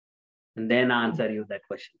down and then answer you that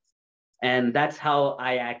questions. And that's how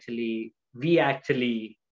we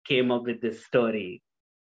actually came up with this story,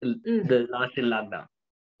 the Lost in Lockdown.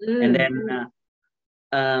 And then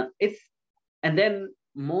and then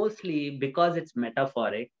mostly because it's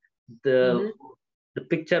metaphoric, the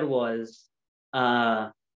picture was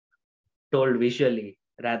told visually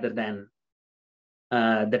rather than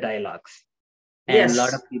the dialogues. And a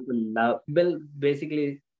lot of people love, well,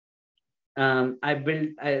 basically,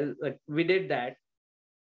 we did that.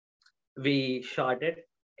 We shot it,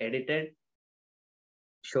 edited,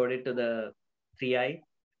 showed it to the 3i.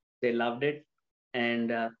 They loved it.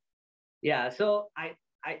 And yeah, so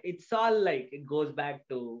it's all like, it goes back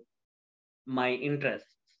to my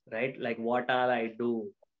interests, right? Like what all I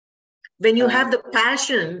do. When you have the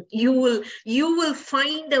passion, you will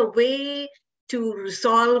find a way to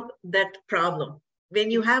resolve that problem when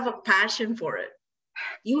you have a passion for it.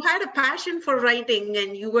 You had a passion for writing,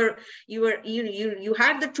 and you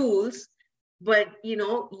had the tools, but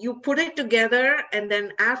you put it together, and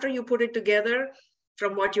then after you put it together,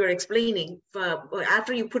 from what you're explaining,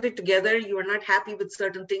 after you put it together, you are not happy with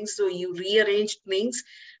certain things, so you rearranged things,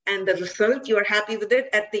 and the result, you are happy with it.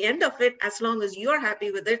 At the end of it, as long as you're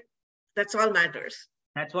happy with it, that's all matters.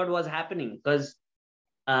 That's what was happening, because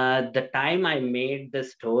the time I made the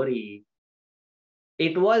story,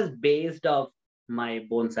 it was based off my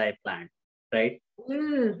bonsai plant, right?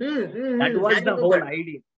 That was the whole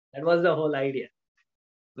idea. That was the whole idea.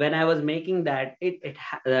 When I was making that,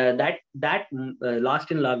 that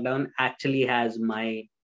Lost in Lockdown actually has my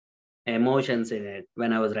emotions in it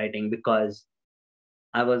when I was writing, because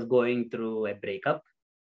I was going through a breakup,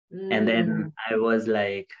 and then I was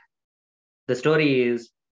like, the story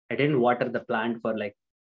is, I didn't water the plant for like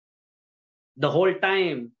the whole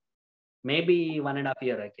time, maybe 1.5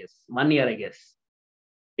 year, I guess, 1 year, I guess.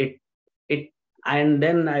 It and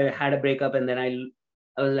then I had a breakup, and then I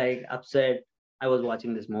was like upset. I was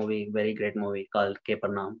watching this movie, very great movie called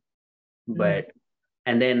Capernaum, but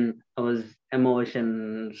and then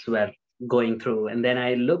emotions were going through, and then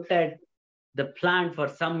I looked at the plant for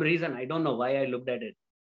some reason. I don't know why I looked at it.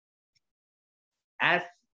 As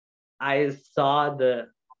I saw the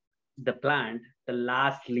plant, the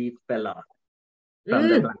last leaf fell off from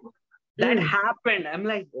the plant. That happened. I'm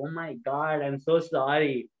like, oh my God, I'm so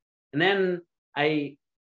sorry. And then it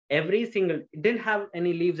didn't have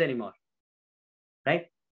any leaves anymore, right?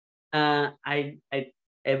 I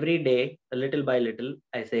every day, a little by little,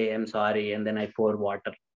 I say I'm sorry, and then I pour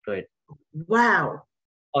water to it. Wow.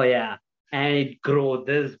 Oh yeah, and it grow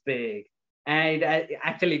this big, and it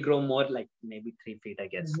actually grow more, like maybe 3 feet, I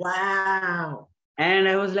guess. Wow. And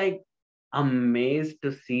I was like amazed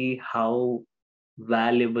to see how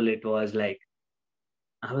valuable it was. Like,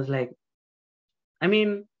 I was like, I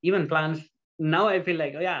mean, even plants, now I feel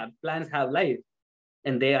like, oh yeah, plants have life,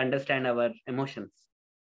 and they understand our emotions.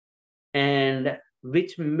 And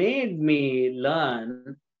which made me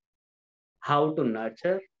learn how to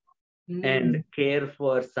nurture and care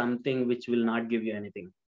for something which will not give you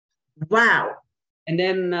anything. Wow. And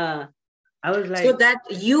then I was like, so that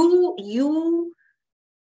you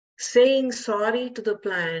saying sorry to the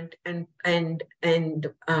plant and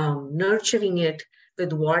nurturing it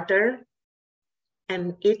with water,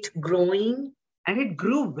 and it growing, and it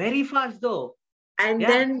grew very fast though, and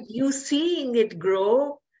then you seeing it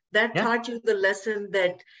grow, that taught you the lesson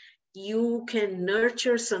that you can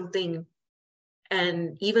nurture something,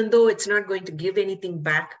 and even though it's not going to give anything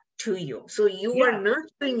back to you, so you are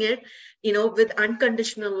nurturing it with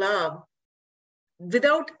unconditional love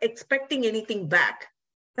without expecting anything back.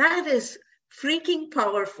 That is freaking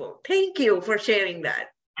powerful. Thank you for sharing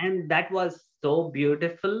that. And that was so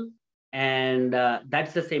beautiful. And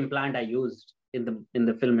that's the same plant I used in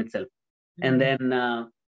the film itself. And then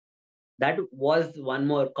that was one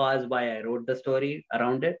more cause why I wrote the story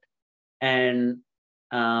around it. And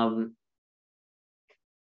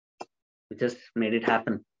we just made it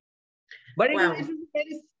happen. But it is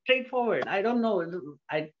very straightforward. I don't know.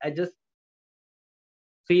 I just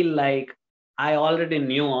feel like I already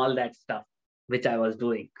knew all that stuff which I was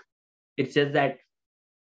doing. It's just that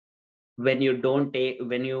when you don't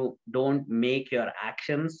make your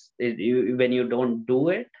actions, when you don't do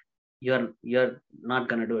it, you're not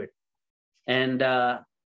gonna do it. And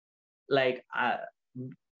like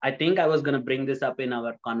I think I was gonna bring this up in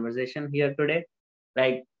our conversation here today.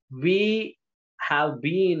 Like, we have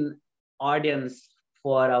been audience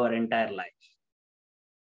for our entire life.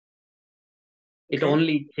 It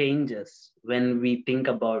only changes when we think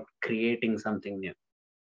about creating something new.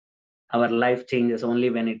 Our life changes only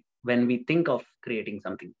when we think of creating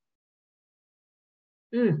something.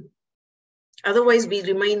 Otherwise, we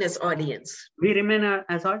remain as audience. We remain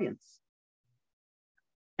as audience.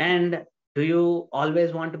 And do you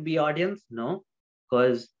always want to be audience? No,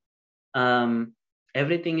 because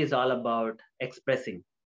everything is all about expressing.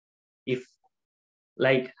 If,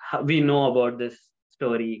 like, we know about this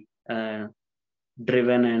story,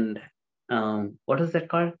 Driven and what is that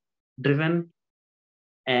called? Driven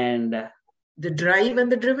and The Drive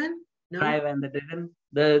and the Driven? No? Drive and the Driven.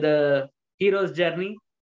 The hero's journey.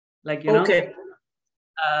 Like, that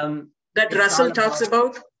Russell talks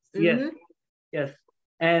about. Yes.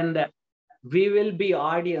 And we will be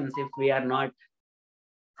audience if we are not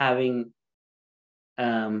having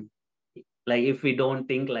like, if we don't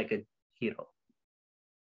think like a hero.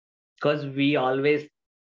 Because we always,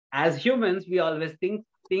 as humans, we always think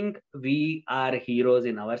we are heroes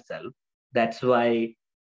in ourselves. That's why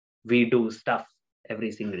we do stuff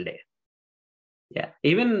every single day. Yeah,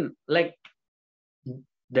 even like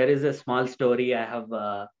there is a small story I have.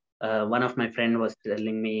 One of my friend was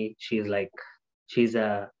telling me, she's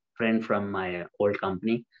a friend from my old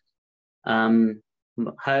company. Um,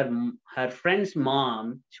 her friend's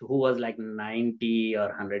mom, who was like 90 or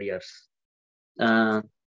 100 years, uh,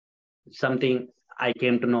 something I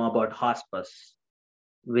came to know about hospice,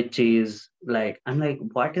 which is like, I'm like,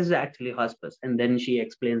 what is actually hospice? And then she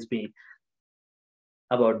explains me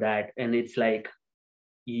about that, and it's like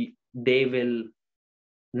they will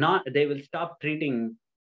not, they will stop treating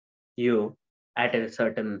you at a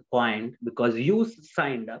certain point because you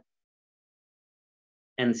signed up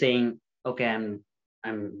and saying, okay, I'm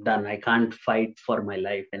done, I can't fight for my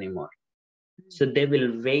life anymore. So they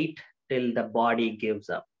will wait till the body gives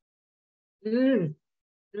up. Mm.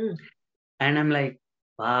 Mm. And I'm like,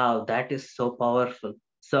 wow, that is so powerful.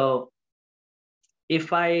 So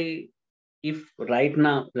if right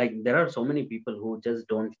now, like, there are so many people who just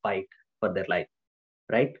don't fight for their life,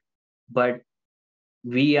 right? But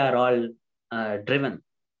we are all driven,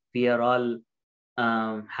 we are all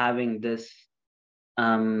having this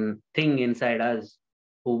thing inside us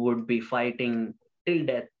who would be fighting till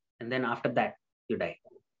death, and then after that you die.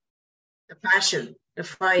 The passion, the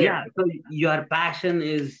fire. Yeah, so your passion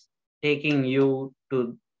is taking you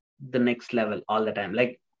to the next level all the time.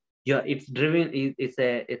 Like, it's driven, it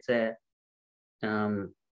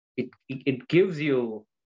gives you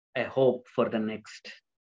a hope for the next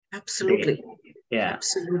Absolutely. day. Yeah.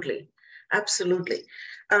 Absolutely.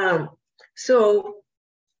 So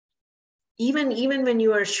even when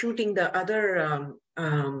you are shooting the other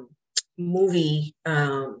movie,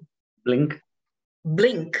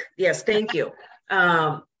 Blink, yes, thank you.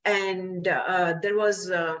 And there were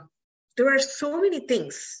so many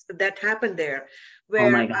things that happened there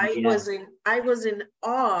where God, I was in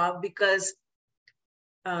awe because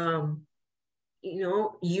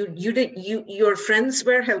your friends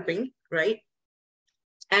were helping, right?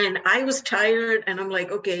 And I was tired, and I'm like,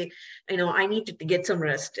 okay, I needed to get some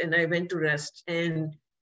rest, and I went to rest, and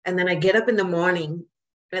then I get up in the morning,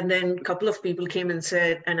 and then a couple of people came and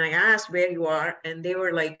said, and I asked where you are, and they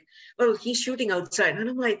were like, well, he's shooting outside, and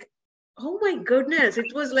I'm like, oh my goodness,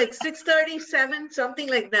 it was like 6:37, something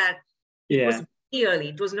like that. Yeah. It was early.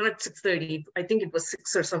 It was not 6:30. I think it was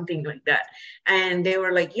 6 or something like that. And they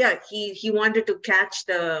were like, yeah, he wanted to catch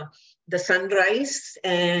the sunrise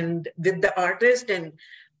and with the artist. And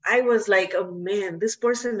I was like, oh man, this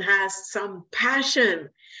person has some passion.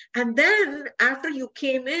 And then after you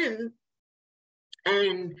came in,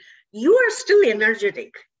 and you are still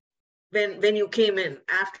energetic when you came in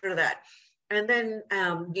after that. And then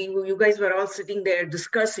you guys were all sitting there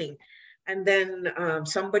discussing. And then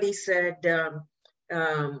somebody said,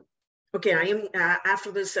 okay, I am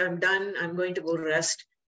after this, I'm done. I'm going to go rest.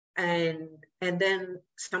 And then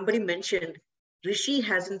somebody mentioned Rishi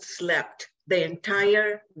hasn't slept the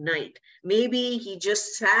entire night. Maybe he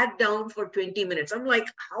just sat down for 20 minutes. I'm like,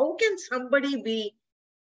 how can somebody be,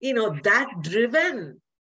 that driven?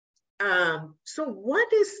 So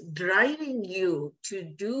what is driving you to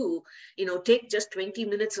do, take just 20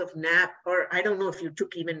 minutes of nap, or I don't know if you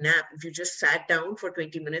took even nap, if you just sat down for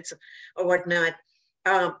 20 minutes or whatnot.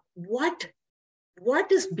 What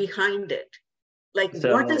is behind it? Like,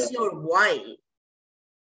 what is your why?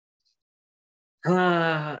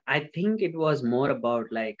 I think it was more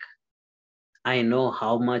about, like, I know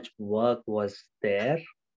how much work was there,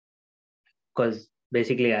 because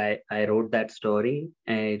basically I wrote that story,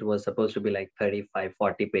 and it was supposed to be like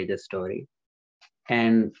 35-40 pages story.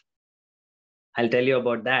 And I'll tell you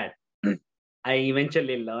about that. I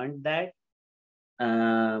eventually learned that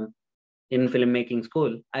in filmmaking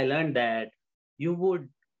school, I learned that you would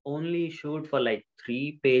only shoot for like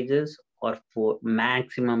 3 pages or 4,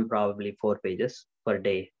 maximum probably 4 pages per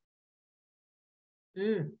day.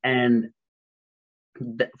 And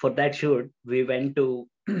for that shoot, we went to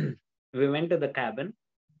the cabin.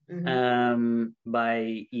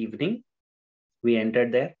 By evening, we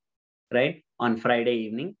entered there, right? On Friday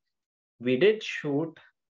evening, we did shoot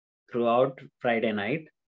throughout Friday night.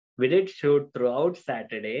 We did shoot throughout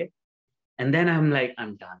Saturday. And then I'm like,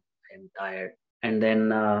 I'm done. I'm tired. And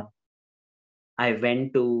then I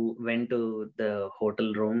went to the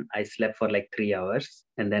hotel room. I slept for like 3 hours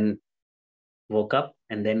and then woke up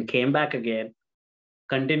and then came back again,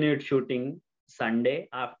 continued shooting Sunday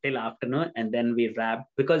till afternoon, and then we wrapped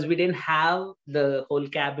because we didn't have the whole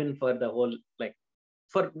cabin for the whole, like,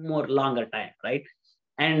 for more longer time, right?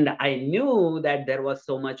 And I knew that there was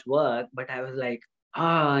so much work, but I was like,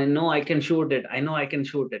 I know I can shoot it.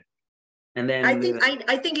 And then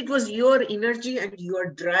I think it was your energy and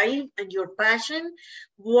your drive and your passion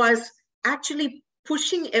was actually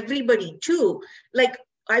pushing everybody too. Like,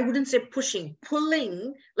 I wouldn't say pushing,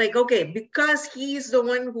 pulling, like, okay, because he's the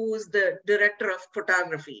one who's the director of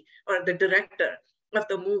photography or the director of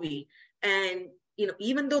the movie. And,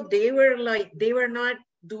 even though they were not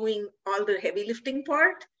doing all the heavy lifting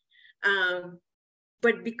part,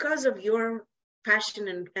 but because of your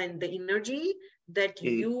passion and the energy that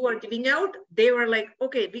you are giving out, they were like,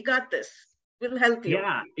 okay, we got this. We'll help you.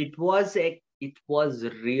 Yeah, it was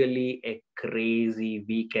really a crazy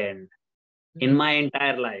weekend in my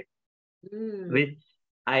entire life, which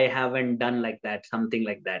I haven't done like that, something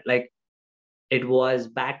like that. Like, it was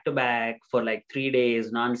back to back for like 3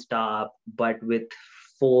 days nonstop, but with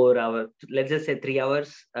 4 hours, let's just say 3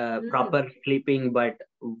 hours proper sleeping, but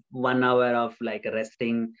 1 hour of like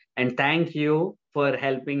resting. And thank you for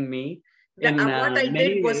helping me in What I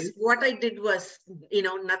many ways. did was,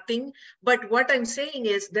 nothing. But what I'm saying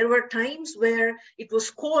is there were times where it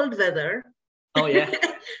was cold weather. Oh yeah.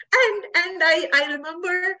 and I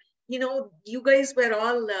remember, you guys were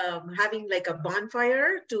all having like a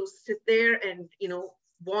bonfire to sit there and,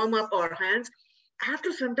 warm up our hands.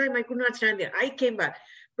 After some time, I could not stand there. I came back.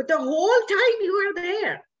 But the whole time you were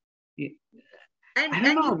there. And, I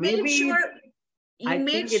don't know, you maybe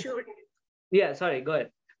made sure. Yeah, sorry, go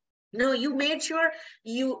ahead. No, you made sure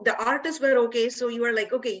the artists were okay. So you were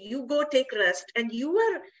like, okay, you go take rest. And you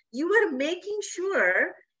were making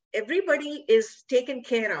sure everybody is taken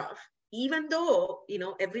care of, even though,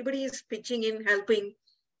 everybody is pitching in, helping.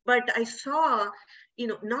 But I saw,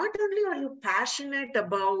 not only are you passionate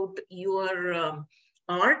about your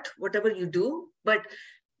art, whatever you do, but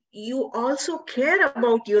you also care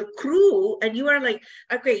about your crew. And you are like,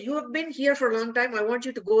 okay, you have been here for a long time. I want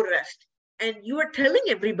you to go rest. And you are telling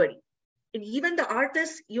everybody. And even the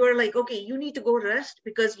artists, you are like, okay, you need to go rest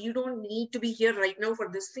because you don't need to be here right now for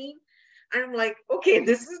this scene. And I'm like, okay,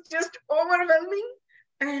 this is just overwhelming.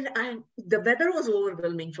 And the weather was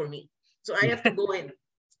overwhelming for me. So I have to go in.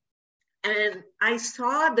 And I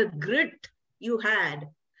saw the grit you had.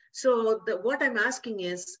 So what I'm asking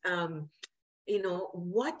is,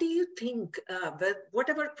 what do you think,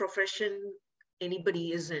 whatever profession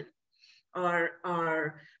anybody is in,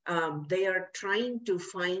 or they are trying to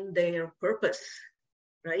find their purpose,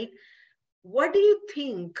 right? What do you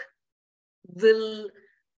think will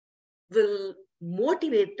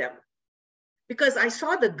motivate them? Because I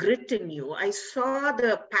saw the grit in you. I saw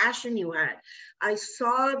the passion you had. I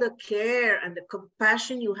saw the care and the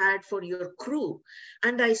compassion you had for your crew.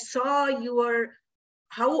 And I saw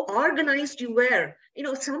how organized you were.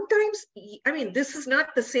 Sometimes, this is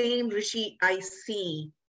not the same Rishi I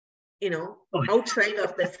see, outside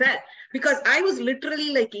of the set, because I was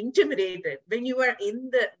literally like intimidated when you were in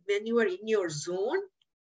your zone.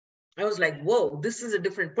 I was like, whoa, this is a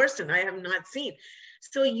different person I have not seen.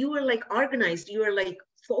 So you were like organized, you were like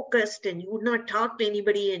focused, and you would not talk to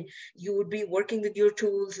anybody, and you would be working with your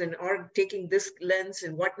tools and taking this lens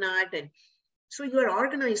and whatnot. And so you are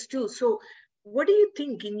organized too. So what do you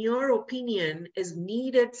think, in your opinion, is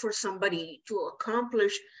needed for somebody to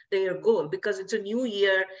accomplish their goal? Because it's a new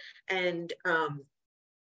year, and I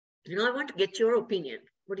want to get your opinion.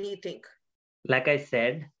 What do you think? Like I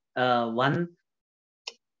said, one,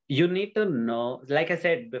 you need to know, like I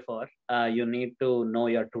said before, you need to know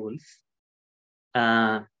your tools.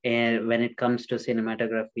 And when it comes to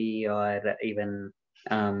cinematography or even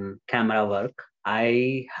camera work,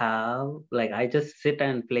 I just sit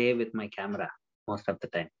and play with my camera most of the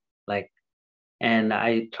time. And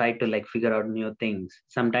I try to figure out new things.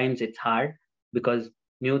 Sometimes it's hard because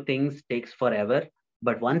new things takes forever.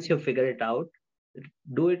 But once you figure it out,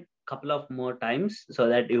 do it a couple of more times so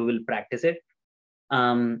that you will practice it.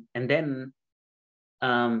 And then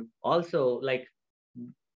also,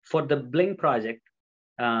 for the Bling project,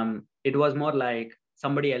 it was more like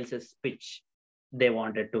somebody else's pitch. They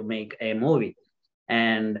wanted to make a movie,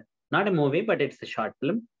 and not a movie, but it's a short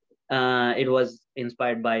film. It was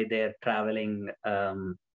inspired by their traveling,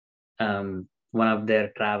 one of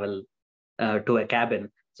their travel to a cabin.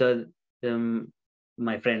 So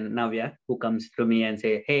my friend Navya, who comes to me and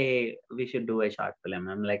say, hey, we should do a short film.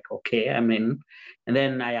 I'm like, okay, I'm in. And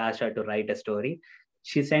then I asked her to write a story.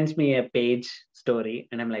 She sends me a page story,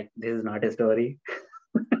 and I'm like, this is not a story.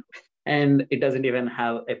 And it doesn't even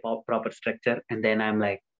have a proper structure. And then I'm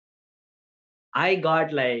like, I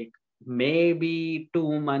got maybe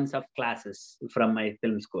 2 months of classes from my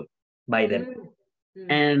film school by then.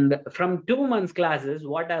 And from 2 months classes,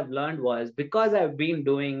 what I've learned was, because I've been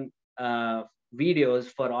doing videos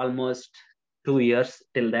for almost 2 years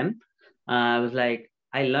till then, I was like,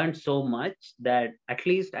 I learned so much that at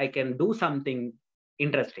least I can do something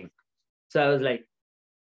interesting. So I was like,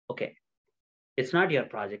 okay, it's not your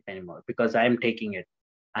project anymore because I'm taking it.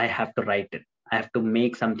 I have to write it. I have to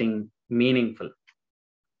make something meaningful.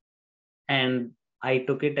 And I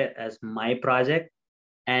took it as my project.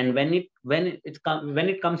 And when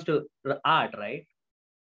it comes to art, right,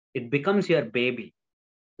 it becomes your baby.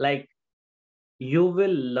 Like, you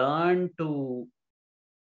will learn to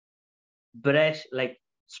brush, like,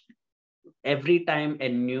 every time a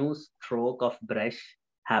new stroke of brush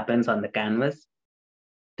happens on the canvas,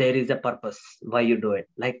 there is a purpose why you do it.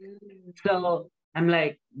 Like, so I'm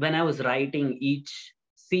like, when I was writing each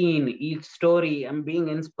scene, each story, I'm being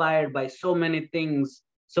inspired by so many things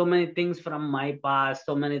from my past,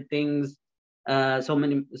 so many things,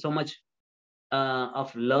 so much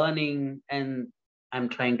of learning, and I'm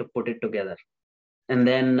trying to put it together. And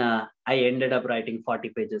then I ended up writing 40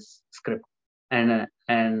 pages script, and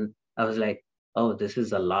I was like, oh, this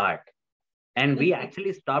is a lot. And we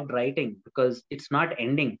actually stopped writing because it's not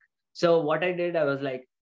ending. So what I did, I was like,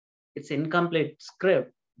 it's incomplete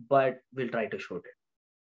script, but we'll try to shoot it.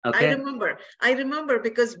 Okay. I remember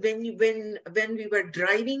because when we were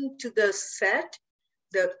driving to the set,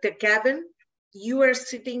 the cabin, you were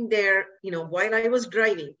sitting there, while I was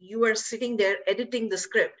driving, you were sitting there editing the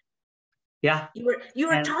script. Yeah. You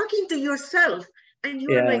were talking to yourself, and you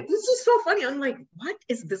were like, this is so funny. I'm like, what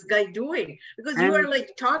is this guy doing? Because you are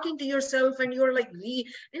like talking to yourself, and you are like,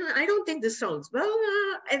 I don't think this sounds well,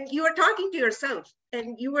 and you are talking to yourself,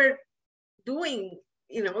 and you were doing,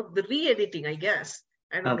 the re-editing, I guess.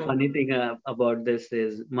 I don't know. Funny thing about this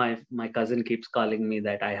is my cousin keeps calling me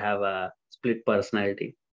that I have a split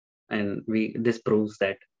personality, and this proves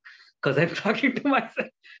that, because I'm talking to myself.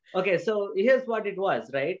 Okay, so here's what it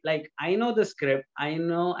was, right? Like, I know the script, I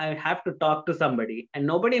know I have to talk to somebody, and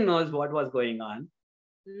nobody knows what was going on.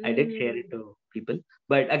 I did share it to people,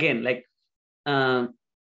 but again, like,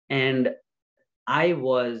 and I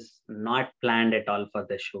was not planned at all for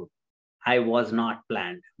the shoot. I was not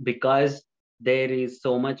planned because there is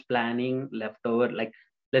so much planning left over. Like,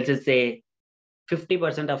 let's just say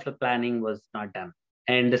 50% of the planning was not done,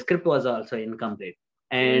 and the script was also incomplete.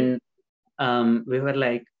 And we were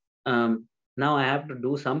like, now I have to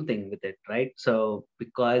do something with it, right? So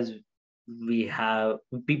because we have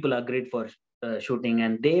people agreed for shooting,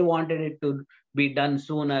 and they wanted it to be done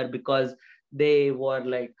sooner because they were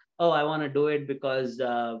like, oh, I want to do it because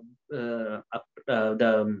the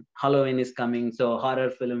Halloween is coming, so horror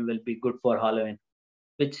film will be good for Halloween,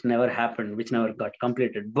 which never happened, which never got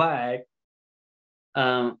completed. But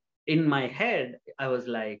in my head, I was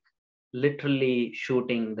like literally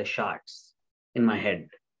shooting the shots in my head.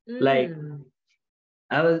 Like,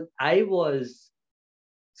 I was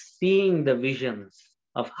seeing the visions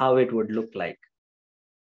of how it would look like,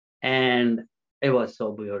 and it was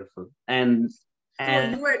so beautiful. And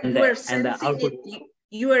you were sensing it.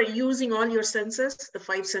 You are using all your senses, the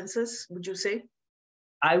 5 senses, would you say?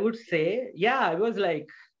 I would say, yeah. I was like,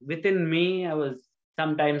 within me,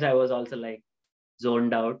 sometimes I was also like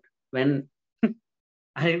zoned out. When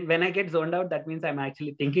I get zoned out, that means I'm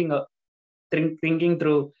actually thinking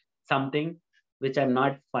through something which I'm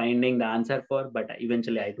not finding the answer for, but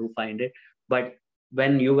eventually I do find it. But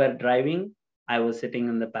when you were driving, I was sitting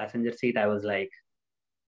in the passenger seat. I was like,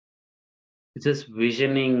 just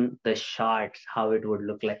visioning the shots, how it would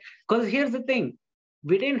look like. Because here's the thing,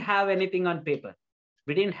 we didn't have anything on paper.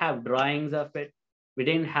 We didn't have drawings of it. We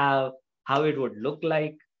didn't have how it would look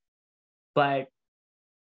like. But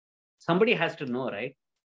somebody has to know, right?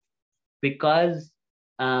 Because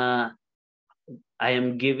I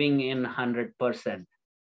am giving in 100%.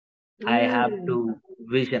 I have to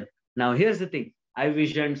vision. Now, here's the thing. I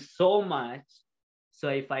visioned so much. So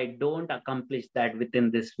if I don't accomplish that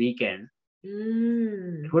within this weekend,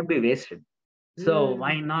 it would be wasted. So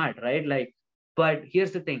why not, right? Like, but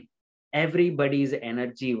here's the thing. Everybody's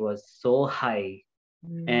energy was so high.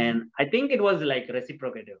 And I think it was like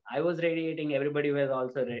reciprocative. I was radiating. Everybody was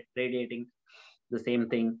also radiating the same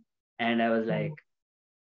thing. And I was like,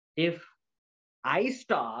 if I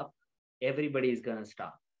stop, everybody is going to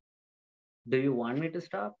stop. Do you want me to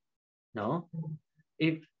stop? No.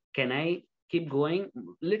 If Can I keep going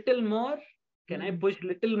little more? Can I push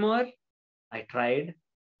little more? I tried,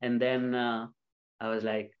 and then I was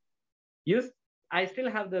like, I still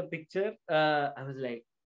have the picture. I was like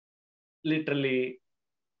literally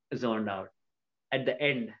zoned out. At the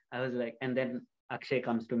end, I was like, and then Akshay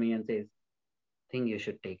comes to me and says, I think you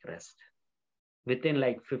should take rest. Within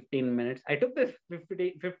like 15 minutes, I took this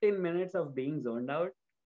 15 minutes of being zoned out,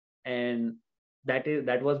 and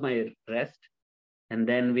that was my rest. And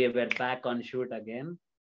then we were back on shoot again.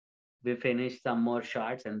 We finished some more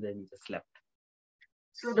shots and then just left.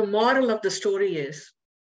 So the moral of the story is,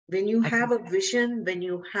 when you have a vision,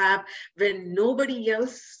 when nobody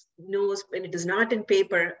else knows, when it is not in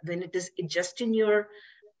paper, when it is just in your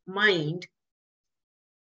mind,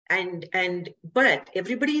 but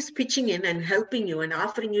everybody is pitching in and helping you and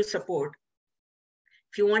offering you support.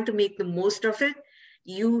 If you want to make the most of it,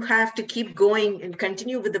 you have to keep going and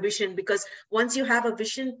continue with the vision, because once you have a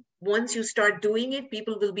vision, once you start doing it,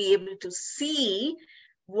 people will be able to see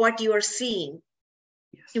what you are seeing,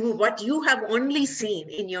 yes. What you have only seen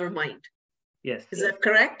in your mind. Yes. Is that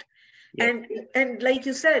correct? Yes. And like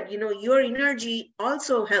you said, your energy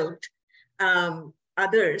also helped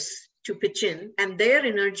others to pitch in, and their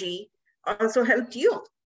energy also helped you.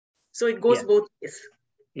 So it goes both ways.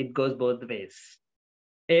 It goes both ways.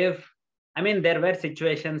 There were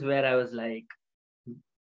situations where I was like,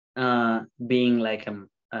 being like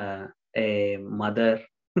a mother,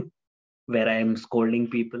 where I am scolding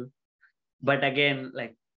people. But again,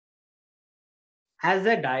 like, as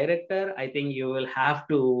a director, I think you will have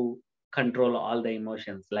to control all the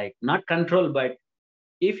emotions. Like, not control, but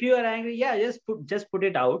if you are angry, just put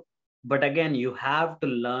it out. But again, you have to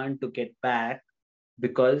learn to get back,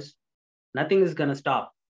 because nothing is gonna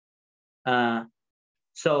stop.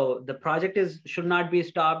 So the project should not be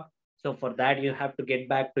stopped. So for that, you have to get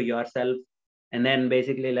back to yourself, and then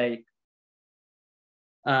basically, like,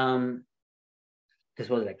 this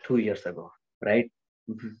was like 2 years ago, right?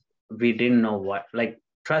 We didn't know what. Like,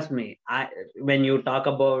 trust me, when you talk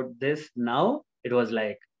about this now, it was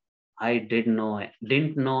like I didn't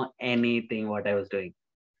know anything what I was doing.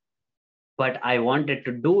 But I wanted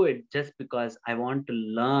to do it just because I want to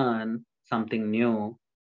learn something new.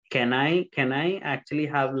 Can I actually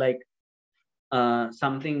have like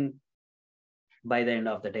something by the end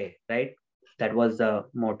of the day, right? That was the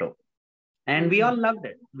motto. And we all loved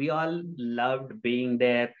it. We all loved being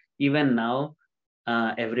there. Even now,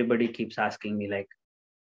 everybody keeps asking me like,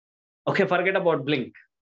 okay, forget about Blink.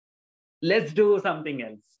 Let's do something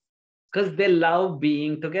else. Because they love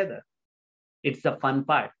being together. It's the fun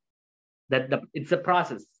part. It's a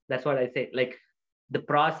process. That's what I say. Like, the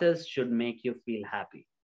process should make you feel happy.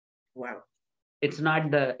 Wow. It's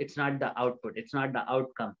not the output. It's not the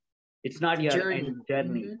outcome. It's not your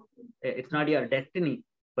journey. It's not your destiny,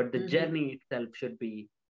 but the journey itself should be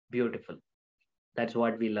beautiful. That's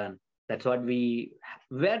what we learn. That's what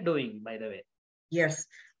we're doing, by the way. Yes.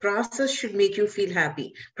 Process should make you feel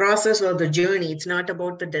happy. Process or the journey. It's not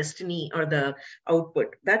about the destiny or the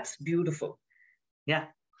output. That's beautiful. Yeah.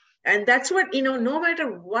 And that's what, no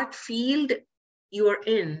matter what field you are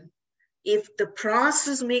in, if the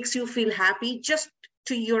process makes you feel happy, just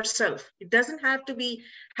to yourself, it doesn't have to be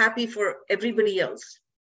happy for everybody else.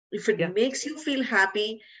 If it makes you feel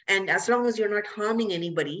happy, and as long as you're not harming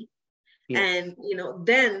anybody, and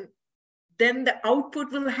then the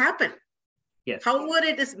output will happen. Yes. However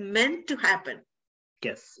it is meant to happen.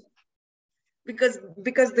 Yes. Because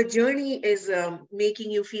the journey is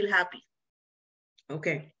making you feel happy.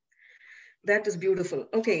 Okay. That is beautiful.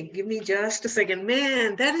 Okay, give me just a second.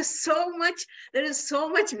 Man, there is so much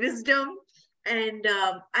wisdom. And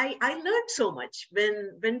I learned so much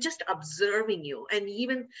when just observing you, and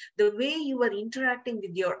even the way you were interacting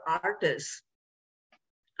with your artists.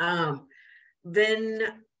 The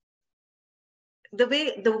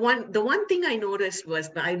one thing I noticed was,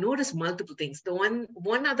 I noticed multiple things. The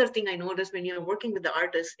one other thing I noticed when you're working with the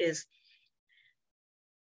artist is,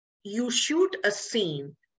 you shoot a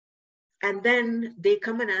scene, and then they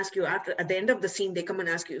come and ask you at the end of the scene, they come and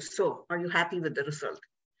ask you, so are you happy with the result?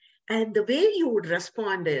 And the way you would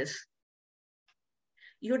respond is,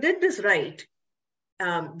 you did this right.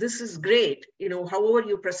 This is great. However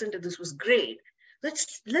you presented, this was great.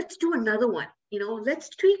 Let's do another one. Let's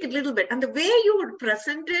tweak it a little bit. And the way you would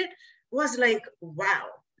present it was like, wow.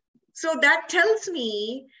 So that tells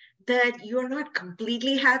me that you're not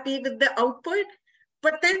completely happy with the output,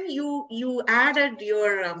 but then you added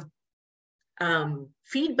your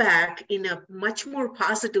feedback in a much more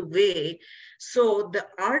positive way. So the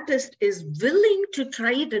artist is willing to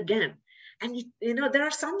try it again. And there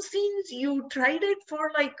are some scenes you tried it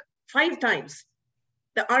for like 5 times.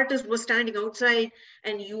 The artist was standing outside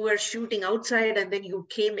and you were shooting outside, and then you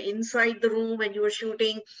came inside the room and you were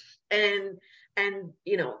shooting, and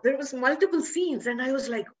there was multiple scenes, and I was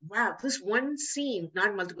like, wow, this one scene,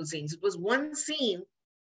 not multiple scenes, it was one scene.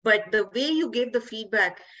 But the way you gave the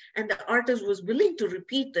feedback, and the artist was willing to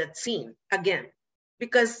repeat that scene again,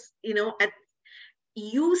 because, you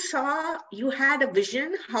had a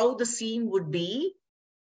vision how the scene would be.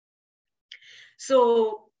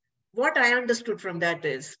 So what I understood from that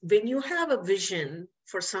is when you have a vision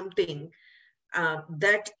for something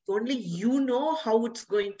that only you know how it's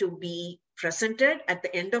going to be presented at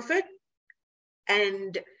the end of it,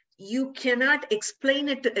 and you cannot explain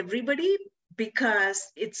it to everybody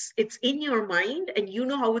because it's in your mind and you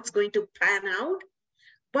know how it's going to pan out,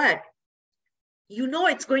 but you know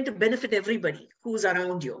it's going to benefit everybody who's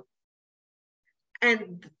around you.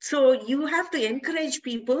 And so you have to encourage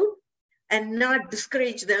people and not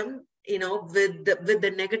discourage them, with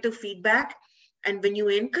the negative feedback. And when you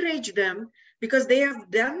encourage them, because they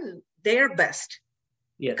have done their best,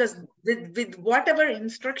 Yes. because with whatever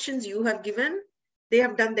instructions you have given, they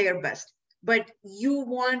have done their best. But you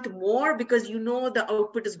want more because you know the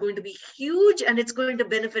output is going to be huge and it's going to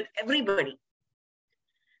benefit everybody.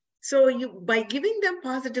 So by giving them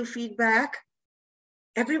positive feedback,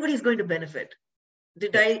 everybody's going to benefit.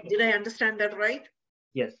 Did I understand that right?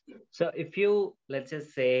 Yes. So if you, let's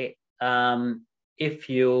just say, if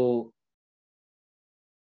you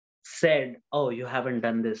said, oh, you haven't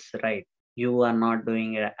done this right, you are not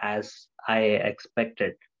doing it as I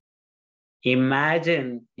expected.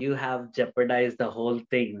 Imagine you have jeopardized the whole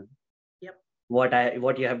thing. Yep.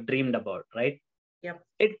 What you have dreamed about, right? Yep.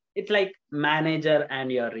 It's like manager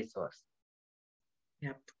and your resource.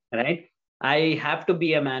 Yep. Right? I have to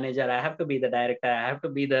be a manager, I have to be the director, I have to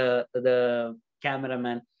be the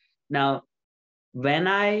cameraman. Now, when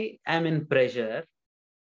I am in pressure,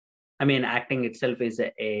 I mean, acting itself is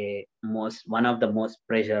one of the most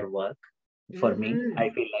pressure work for me. I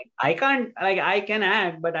feel like I can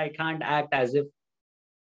act, but I can't act as if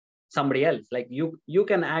somebody else. Like you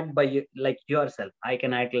can act by like yourself. I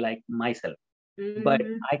can act like myself, but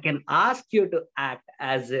I can ask you to act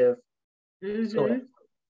as if so,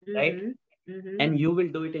 right? And you will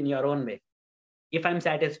do it in your own way. If I'm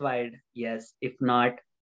satisfied, yes. If not,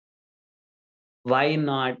 why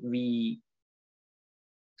not we?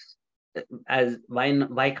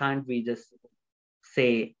 Why can't we just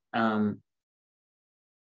say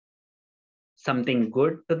something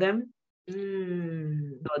good to them,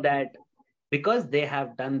 so that because they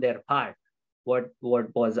have done their part, what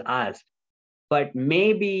was asked, but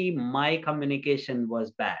maybe my communication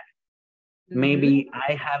was bad. Maybe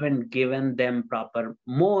I haven't given them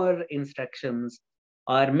more instructions,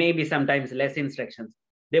 or maybe sometimes less instructions.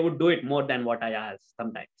 They would do it more than what I asked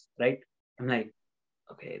sometimes, right? I'm like,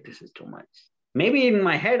 okay, this is too much. Maybe in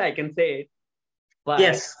my head I can say it, but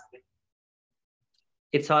yes,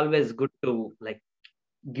 it's always good to like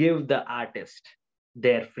give the artist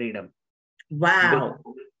their freedom. Wow.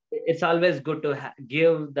 It's always good to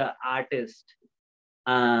give the artist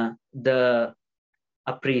the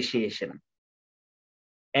appreciation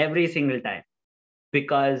every single time,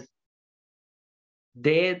 because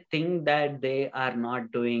they think that they are not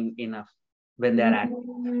doing enough when they're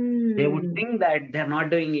acting. They would think that they're not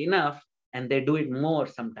doing enough, and they do it more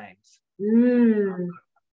sometimes.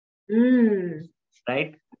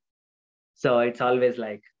 Right? So it's always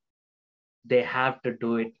like they have to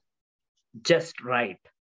do it just right.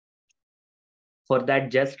 For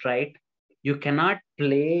that just right, you cannot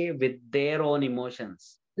play with their own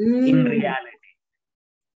emotions. In reality,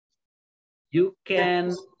 you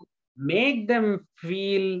can make them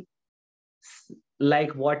feel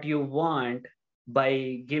like what you want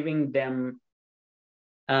by giving them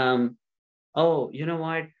oh, you know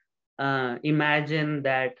what, imagine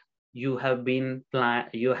that you have been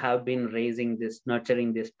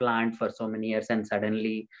nurturing this plant for so many years, and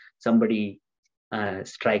suddenly somebody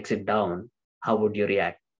strikes it down. How would you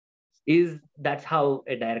react? That's how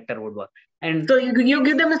a director would work. And so you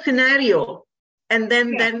give them a scenario, and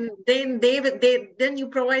then you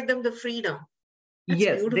provide them the freedom. That's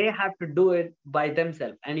yes, beautiful. they have to do it by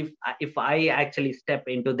themselves. And if I actually step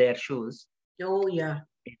into their shoes, oh yeah,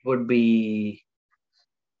 it would be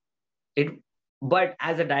it. But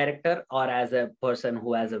as a director or as a person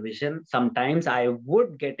who has a vision, sometimes I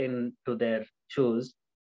would get into their shoes,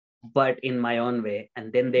 but in my own way,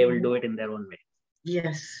 and then they will do it in their own way.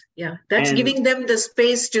 Yes, yeah, that's giving them the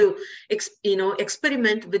space to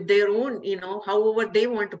experiment with their own, however they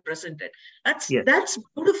want to present it. That's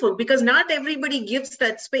beautiful, because not everybody gives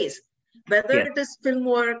that space, whether it is film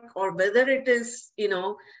work or whether it is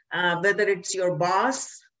whether it's your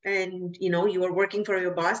boss and you are working for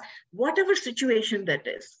your boss, whatever situation that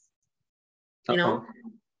is.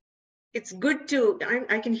 It's good to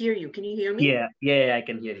I can hear you. Can you hear me? Yeah, I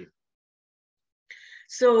can hear you.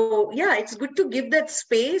 So yeah, it's good to give that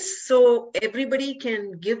space so everybody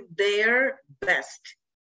can give their best.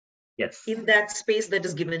 Yes. In that space that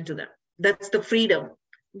is given to them. That's the freedom.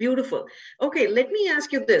 Beautiful. Okay, let me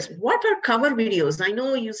ask you this. What are cover videos? I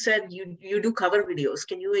know you said you do cover videos.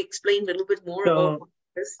 Can you explain a little bit more about So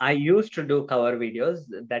this? I used to do cover videos.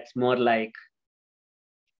 That's more like,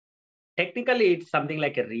 technically it's something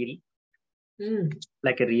like a reel,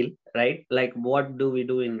 right? Like what do we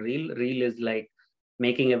do in reel? Reel is like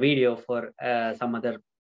making a video for some other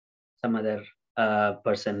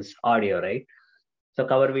person's audio, right? So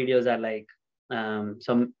cover videos are like,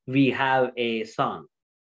 we have a song,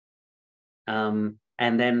 and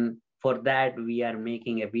then for that we are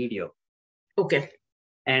making a video, Okay.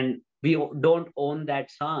 and we don't own that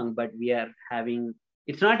song, but we are having,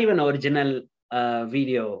 it's not even original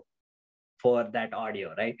video for that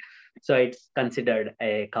audio, right? So it's considered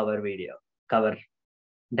a cover video, cover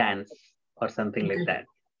dance or something like Okay. that.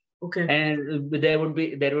 Okay. And there would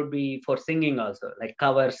be for singing also, like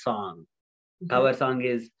cover song. Cover song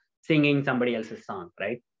is singing somebody else's song,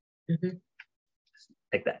 right? Mm-hmm.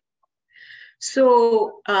 Like that.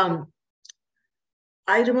 So I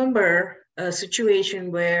remember a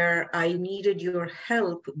situation where I needed your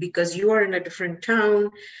help because you are in a different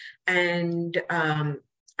town, and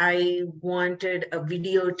I wanted a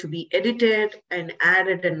video to be edited and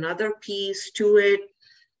added another piece to it.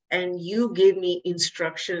 And you gave me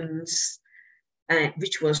instructions,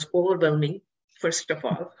 which was overwhelming, first of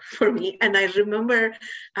all, for me. And I remember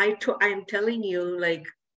I'm telling you, like,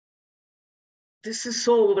 this is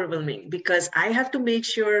so overwhelming because I have to make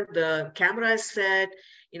sure the camera is set.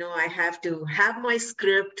 I have to have my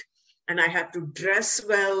script, and I have to dress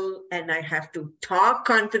well, and I have to talk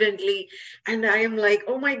confidently. And I am like,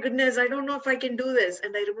 oh my goodness, I don't know if I can do this.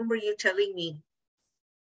 And I remember you telling me,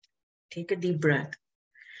 take a deep breath.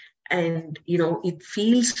 And, it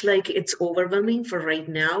feels like it's overwhelming for right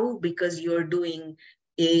now because you're doing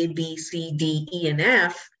A, B, C, D, E, and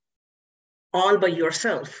F all by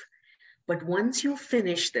yourself. But once you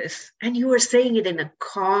finish this, and you were saying it in a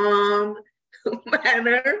calm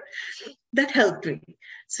manner, that helped me.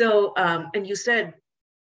 So, and you said,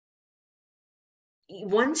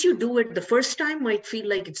 once you do it, the first time might feel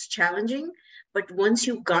like it's challenging, but once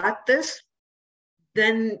you got this,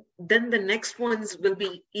 then the next ones will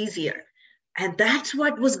be easier. And that's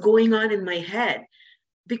what was going on in my head,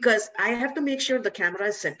 because I have to make sure the camera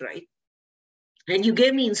is set right. And you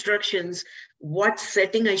gave me instructions, what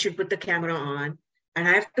setting I should put the camera on. And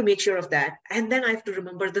I have to make sure of that. And then I have to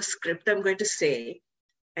remember the script I'm going to say.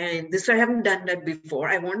 And this, I haven't done that before.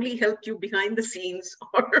 I've only helped you behind the scenes,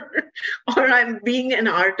 or I'm being an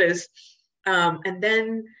artist. And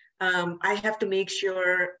then I have to make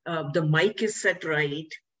sure the mic is set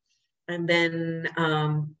right. And then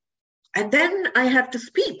I have to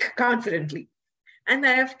speak confidently, and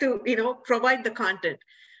I have to, provide the content.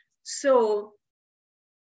 So,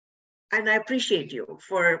 and I appreciate you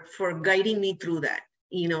for guiding me through that,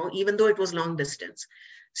 even though it was long distance.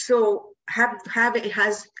 So have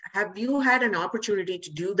you had an opportunity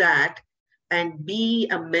to do that and be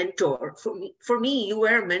a mentor? For me, you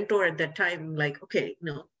were a mentor at that time. Like, okay,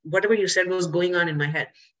 whatever you said was going on in my head.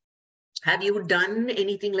 Have you done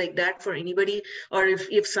anything like that for anybody? Or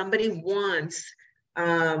if somebody wants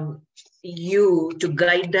you to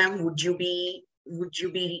guide them, would you be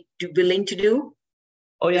willing to do?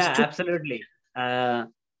 Oh There's yeah, two. absolutely.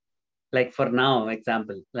 Like for now,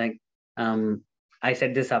 example, like I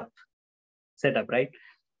set up, right?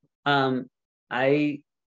 I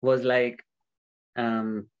was like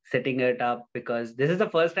setting it up because this is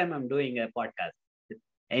the first time I'm doing a podcast with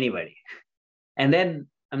anybody. And then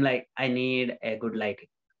I'm like, I need a good lighting.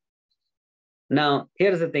 Now,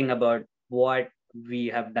 here's the thing about what we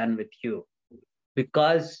have done with you.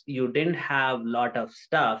 Because you didn't have a lot of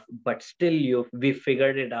stuff, but still we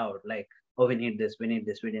figured it out. Like, oh, we need this, we need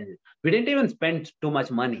this, we need this. We didn't even spend too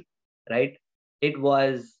much money, right? It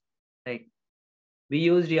was like we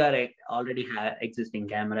used your already existing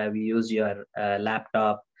camera. We used your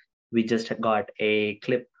laptop. We just got a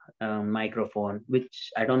clip microphone,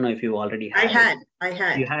 which I don't know if you already I had it.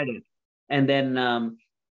 had. You had it, and then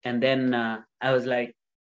I was like,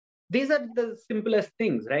 these are the simplest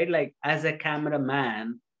things, right? Like as a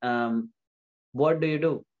cameraman, what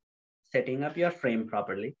do? Setting up your frame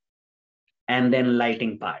properly, and then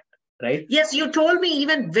lighting part, right? Yes, you told me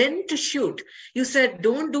even when to shoot. You said,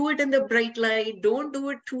 don't do it in the bright light, don't do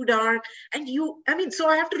it too dark. And so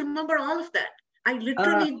I have to remember all of that. I Uh,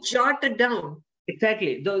 literally jotted down.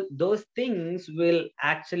 exactly. Those things will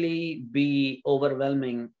actually be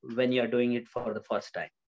overwhelming when you're doing it for the first time.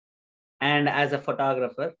 And as a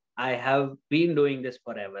photographer, I have been doing this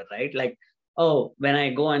forever, right? Like, oh, when I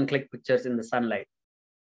go and click pictures in the sunlight,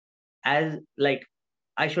 as like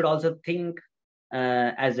I should also think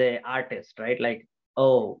as a artist, right? Like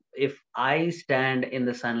oh, if I stand in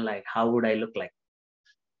the sunlight, how would I look like?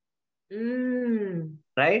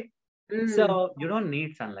 Right? So you don't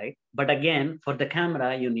need sunlight, but again, for the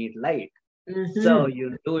camera, you need light. So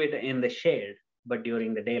you do it in the shade, but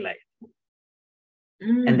during the daylight.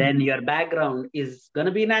 And then your background is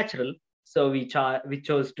gonna be natural. So we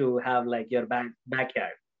chose to have like your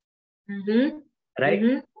backyard, right?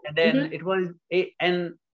 And then it was,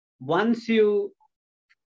 and once you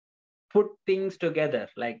put things together,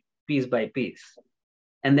 like piece by piece,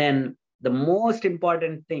 and then the most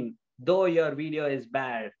important thing, though your video is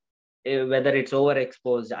bad, whether it's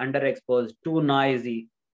overexposed, underexposed, too noisy,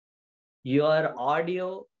 your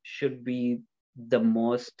audio should be the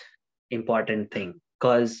most important thing,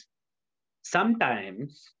 because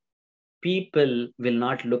sometimes people will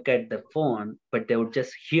not look at the phone, but they would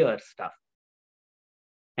just hear stuff.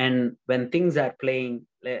 And when things are playing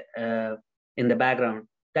in the background,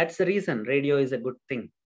 that's the reason radio is a good thing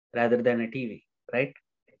rather than a TV, right?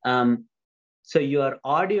 So your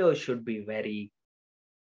audio should be very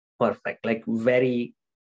perfect, like very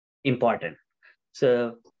important.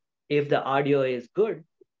 So if the audio is good,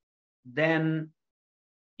 then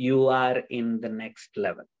you are in the next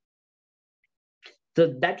level.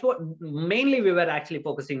 So that's what mainly we were actually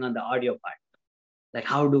focusing on, the audio part. Like,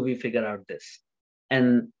 how do we figure out this?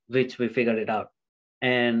 And which we figured it out.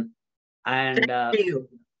 And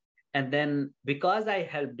then because I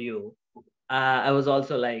helped you, I was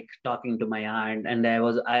also like talking to my aunt, and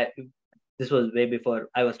this was way before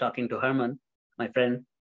I was talking to Herman, my friend.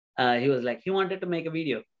 He was like, he wanted to make a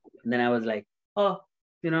video. And then I was like, oh,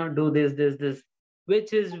 do this,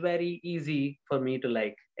 which is very easy for me to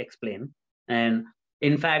like explain. And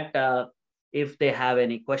in fact, if they have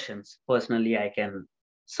any questions, personally, I can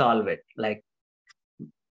solve it. Like,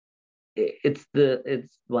 it's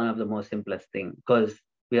one of the most simplest thing, because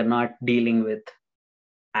we are not dealing with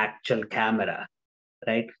actual camera,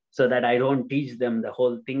 right? So that I don't teach them the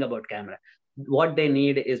whole thing about camera. What they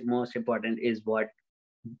need is most important is what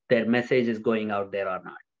their message is going out there or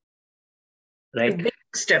not, right? Big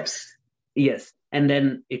steps. Yes. And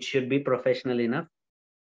then it should be professional enough.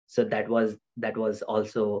 So that was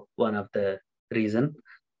also one of the reason.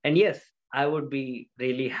 And yes, I would be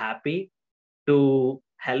really happy to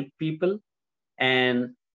help people.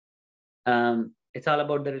 And it's all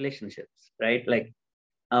about the relationships, right? Like,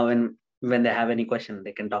 when they have any question,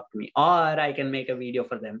 they can talk to me, or I can make a video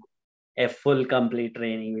for them, a full complete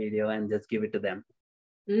training video, and just give it to them.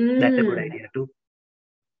 That's a good idea too.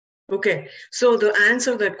 Okay, so to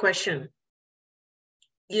answer that question,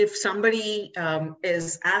 if somebody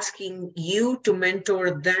is asking you to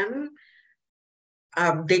mentor them,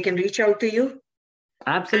 they can reach out to you?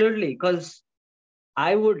 Absolutely, because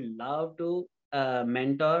I would love to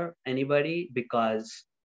mentor anybody, because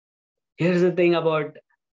here's the thing about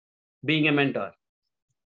being a mentor.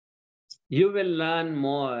 You will learn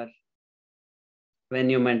more when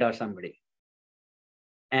you mentor somebody.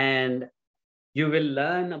 And you will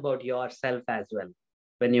learn about yourself as well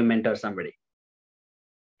when you mentor somebody.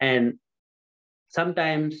 And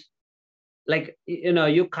sometimes, like,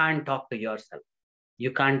 you can't talk to yourself. You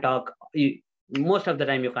can't talk, most of the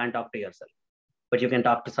time you can't talk to yourself, but you can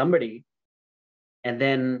talk to somebody and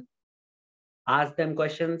then ask them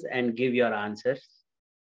questions and give your answers.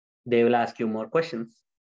 They will ask you more questions.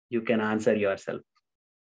 You can answer yourself.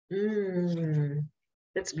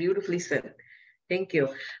 That's beautifully said. Thank you.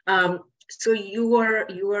 So you are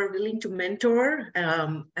willing to mentor,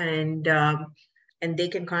 and they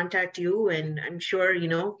can contact you, and I'm sure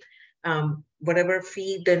whatever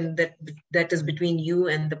fee then that is between you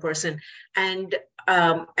and the person, and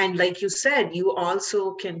like you said, you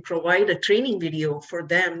also can provide a training video for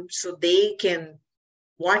them so they can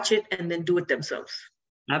watch it and then do it themselves.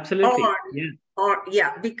 Absolutely.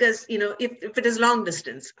 Yeah, because if it is long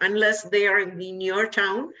distance, unless they are in your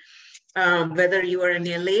town, whether you are in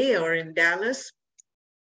LA or in Dallas.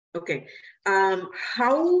 Okay. How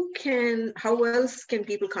else can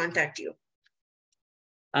people contact you?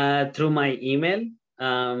 Through my email,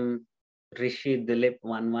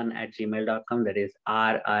 rishidilip11@gmail.com. That is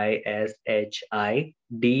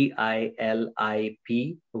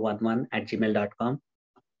RISHIDILIP11@gmail.com.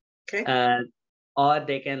 Okay. Or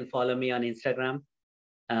they can follow me on Instagram,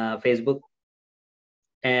 Facebook.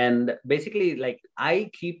 And basically, like, I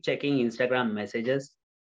keep checking Instagram messages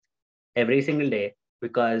every single day,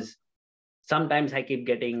 because sometimes I keep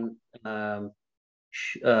getting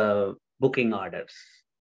booking orders.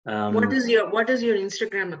 What is your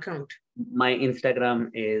Instagram account? My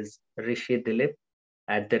Instagram is rishidilip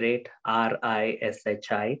 @RISHIDILIP.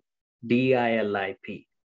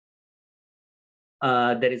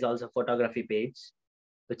 There is also photography page.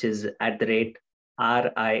 which is @RISHIARTSY,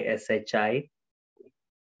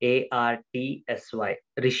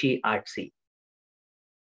 Rishi Artsy.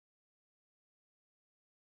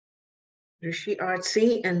 Rishi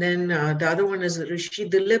Artsy, and then the other one is Rishi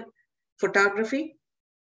Dilip Photography.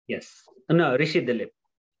 Yes. No, Rishi Dilip.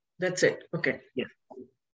 That's it. Okay. Yes.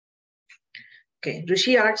 Okay.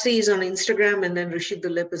 Rishi Artsy is on Instagram, and then Rishi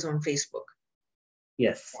Dilip is on Facebook.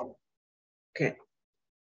 Yes. Okay.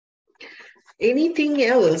 Anything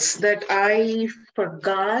else that I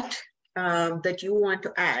forgot that you want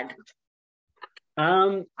to add?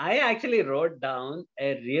 I actually wrote down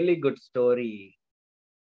a really good story.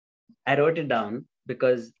 I wrote it down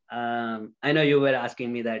because I know you were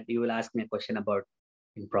asking me that you will ask me a question about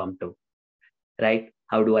impromptu, right?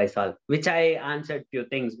 How do I solve? Which I answered few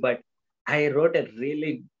things, but I wrote a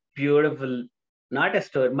really beautiful, not a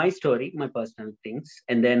story, my personal things,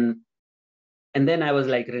 and then I was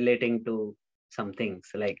like relating to some things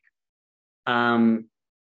like,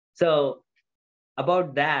 so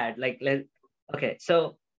about that, like, okay,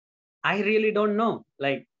 so I really don't know,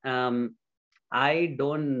 like, I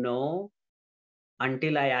don't know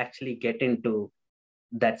until I actually get into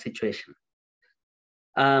that situation.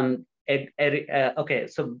 Okay,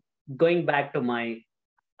 so going back to my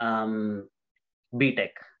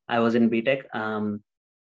BTech, I was in BTech,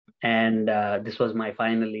 and this was my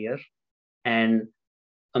final year, and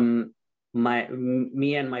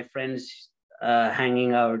me and my friends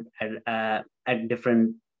hanging out at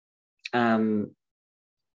different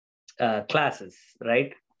classes,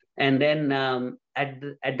 right? And then at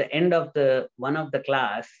the end of the one of the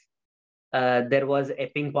class, there was a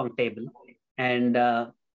ping pong table, and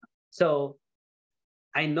so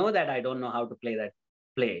I know that I don't know how to play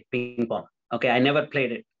ping pong. Okay, I never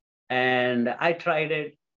played it, and I tried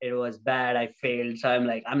it. It was bad. I failed, so I'm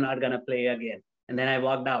like, I'm not gonna play again. And then I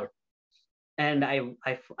walked out, and I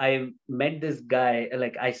met this guy.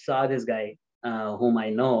 Like, I saw this guy whom I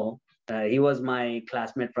know. He was my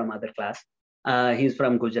classmate from other class. He's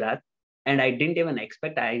from Gujarat, and I didn't even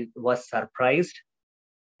expect. I was surprised,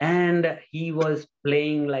 and he was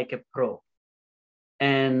playing like a pro,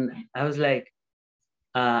 and I was like,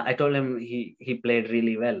 I told him he played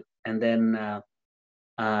really well, and then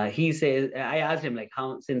he says, I asked him like,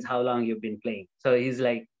 how long you've been playing? So he's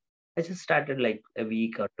like, I just started like a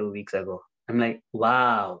week or 2 weeks ago. I'm like,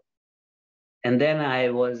 wow. And then I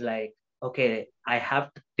was like, okay, I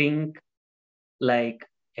have to think like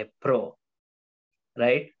a pro,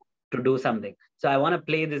 right? To do something. So I want to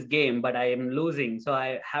play this game, but I am losing. So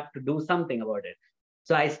I have to do something about it.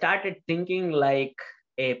 So I started thinking like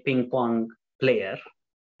a ping pong player.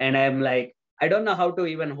 And I'm like, I don't know how to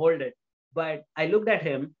even hold it. But I looked at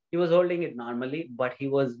him. He was holding it normally, but he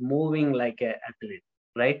was moving like an athlete,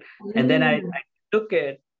 right? And then I took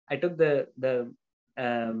it. I took the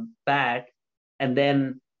bat, and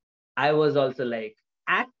then I was also like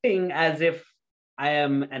acting as if I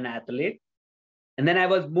am an athlete, and then I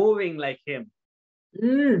was moving like him.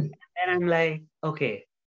 And I'm like, okay.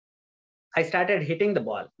 I started hitting the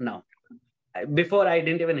ball now. Before I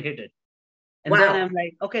didn't even hit it. And then I'm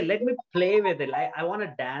like, okay, let me play with it. Like, I want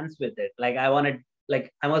to dance with it. Like, I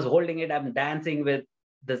was holding it. I'm dancing with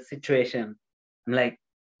the situation. I'm like,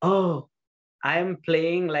 oh, I'm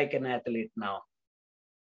playing like an athlete now.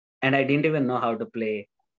 And I didn't even know how to play.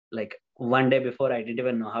 Like, one day before, I didn't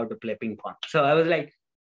even know how to play ping pong. So I was like,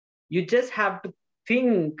 you just have to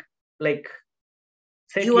think, like,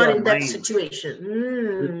 set you are your in that mind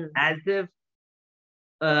situation as if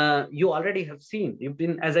you already have seen. You've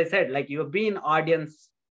been, as I said, like, you've been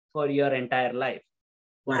audience for your entire life.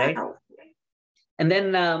 Wow. Right? And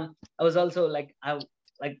then I was also like,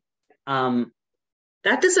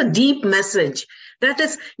 that is a deep message. That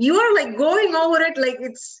is, you are like going over it like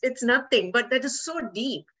it's nothing, but that is so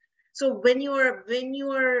deep. So when you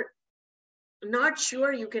are not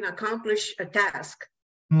sure you can accomplish a task,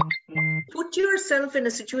 put yourself in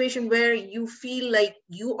a situation where you feel like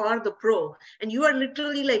you are the pro, and you are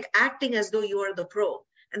literally like acting as though you are the pro,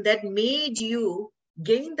 and that made you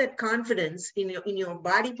gain that confidence in your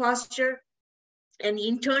body posture, and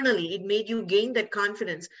internally it made you gain that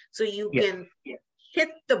confidence so you can hit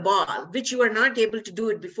the ball, which you are not able to do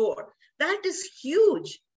it before. That is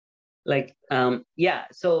huge. Like,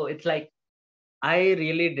 so it's like, I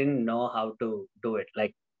really didn't know how to do it.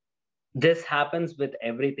 Like, this happens with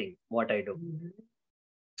everything what I do.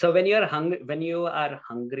 So when you are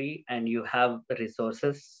hungry and you have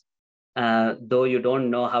resources, though you don't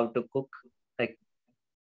know how to cook, like,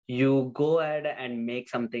 you go ahead and make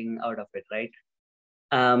something out of it, right?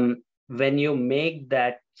 When you make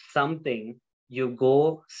that something, you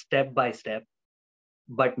go step by step.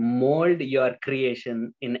 but mold your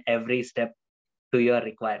creation in every step to your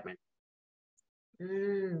requirement.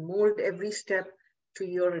 Mold every step to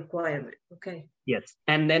your requirement. Okay. Yes.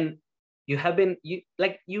 And then you have been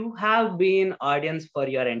audience for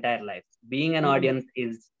your entire life. Being an audience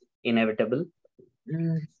is inevitable.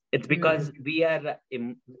 It's because we are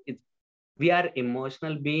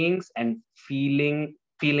emotional beings, and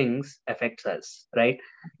feelings affects us, right?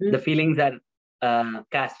 The feelings are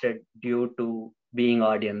casted due to being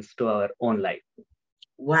audience to our own life.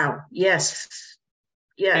 Wow. Yes.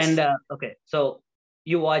 And okay, so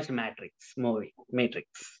you watched Matrix,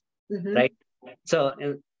 right? So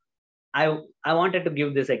I wanted to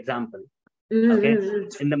give this example. Okay.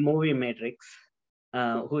 In the movie Matrix,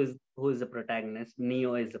 who is the protagonist?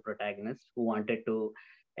 Neo is the protagonist who wanted to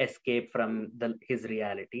escape from his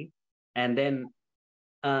reality, and then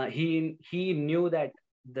he knew that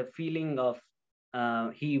the feeling of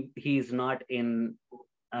he is not in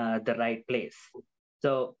the right place.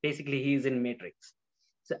 So basically he's in Matrix.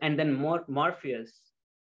 So, and then Morpheus,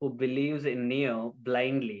 who believes in Neo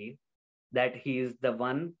blindly, that he is the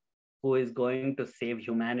one who is going to save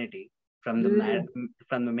humanity from the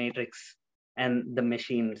Matrix and the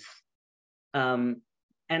machines. And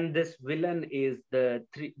this villain is the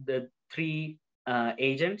three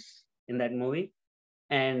agents in that movie,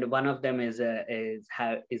 and one of them is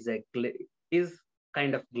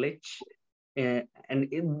kind of glitch, and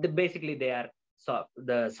basically they are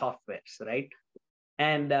the softwares, right?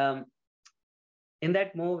 And in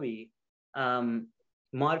that movie,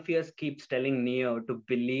 Morpheus keeps telling Neo to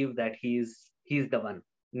believe that he's the one.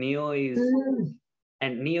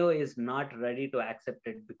 And Neo is not ready to accept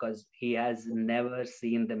it because he has never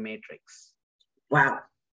seen the Matrix. Wow.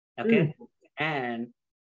 Okay. And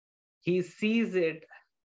he sees it.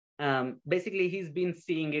 Basically, he's been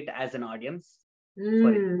seeing it as an audience,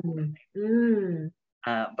 but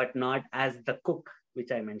not as the cook,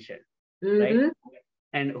 which I mentioned, right?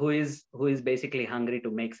 And who is basically hungry to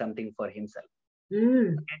make something for himself.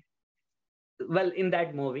 Okay? Well, in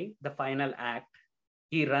that movie, the final act,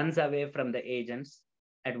 he runs away from the agents.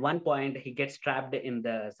 At one point, he gets trapped in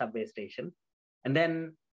the subway station, and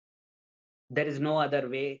then there is no other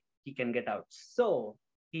way he can get out. So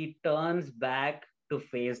he turns back to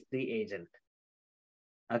face the agent.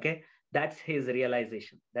 Okay, that's his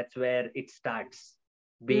realization. That's where it starts,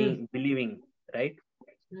 believing, right?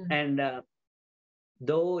 And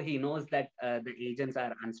though he knows that the agents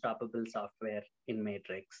are unstoppable software in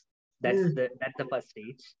Matrix, that's the first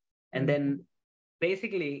stage. And then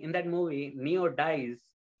basically in that movie, Neo dies,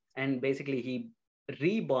 and basically he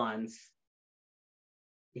reborns.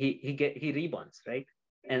 He reborns, right?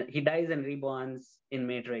 And he dies and reborns in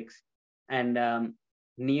Matrix. And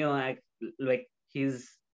Neo acts like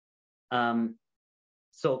he's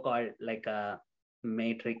so-called like a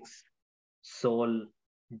Matrix soul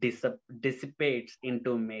dissipates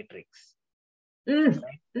into Matrix.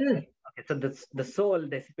 Right? Okay, so the soul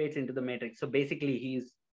dissipates into the Matrix. So basically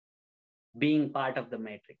he's being part of the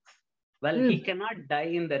Matrix. Well, he cannot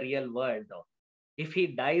die in the real world, though. If he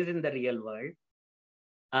dies in the real world,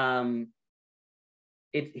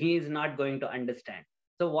 he is not going to understand.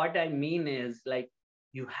 So what I mean is, like,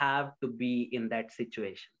 you have to be in that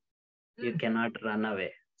situation. You cannot run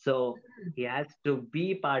away. So he has to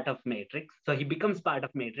be part of Matrix. So he becomes part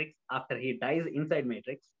of Matrix after he dies inside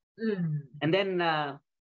Matrix. And then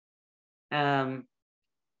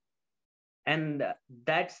and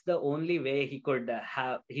that's the only way he could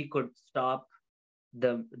stop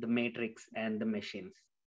the Matrix and the machines.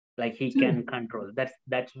 Like, he can control.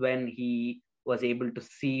 That's when he was able to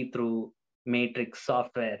see through Matrix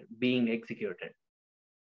software being executed.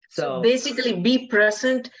 So basically, be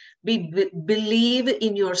present, believe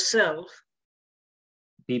in yourself.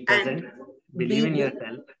 Be present, believe in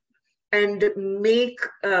yourself. And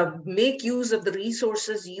make use of the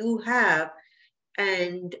resources you have,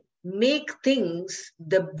 and make things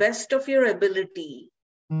the best of your ability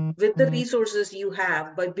with the resources you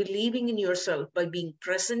have, by believing in yourself, by being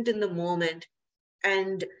present in the moment,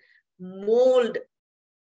 and mold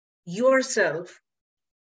yourself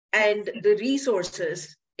and the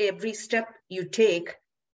resources every step you take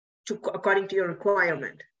according to your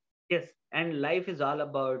requirement. Yes, and life is all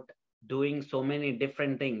about doing so many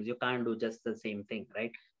different things. You can't do just the same thing,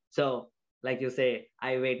 right? So, like you say,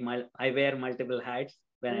 I wear multiple hats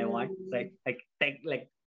when I want. Like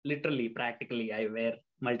literally, practically, I wear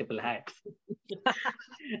multiple hats.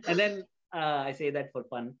 And then I say that for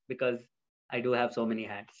fun because I do have so many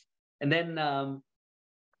hats. And then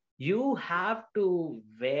you have to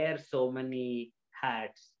wear so many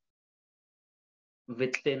hats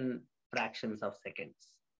within fractions of seconds.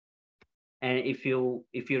 And if you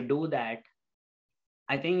do that,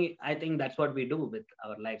 I think that's what we do with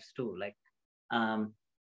our lives too. Like, um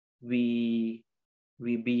we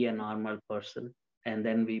be a normal person, and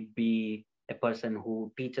then we be a person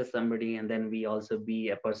who teaches somebody, and then we also be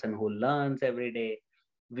a person who learns every day.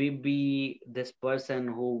 We be this person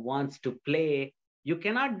who wants to play. You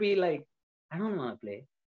cannot be like, I don't want to play,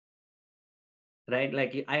 right?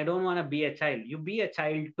 Like, I don't want to be a child. You be a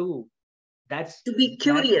child too. that's To be that's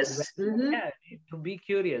curious. Mm-hmm. yeah, to be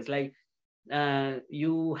curious. Like,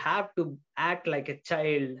 you have to act like a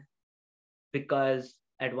child, because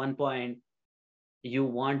at one point you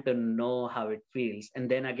want to know how it feels,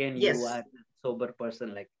 and then again you are Yes. a sober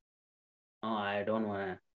person, like, oh, I don't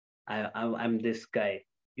want to, I'm this guy,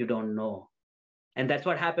 you don't know. And that's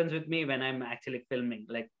what happens with me when I'm actually filming.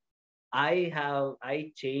 Like,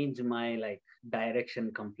 I change my like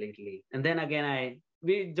direction completely, and then again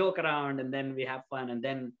we joke around, and then we have fun, and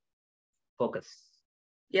then focus.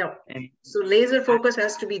 Yeah. And So laser focus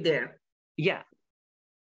has to be there. yeah.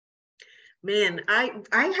 Man, I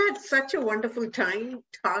had such a wonderful time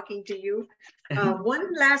talking to you.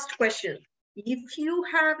 One last question. If you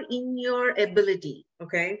have in your ability,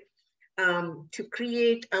 okay, to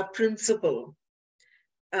create a principle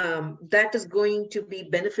that is going to be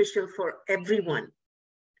beneficial for everyone,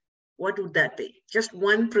 what would that be? Just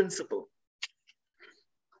one principle.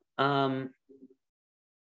 I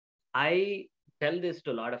tell this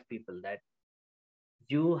to a lot of people, that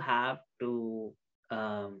you have to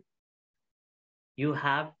um, you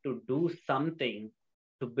have to do something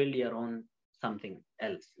to build your own something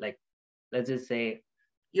else. Like, let's just say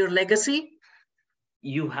Your legacy?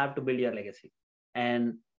 you have to build your legacy.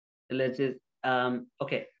 And let's just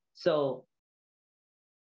okay, so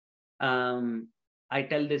I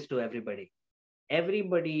tell this to everybody.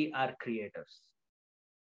 Everybody are creators,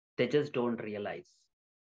 they just don't realize.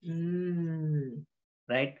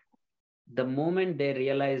 Right? The moment they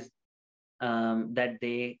realize that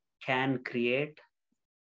they can create,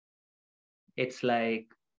 it's like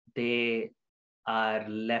they are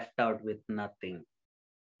left out with nothing,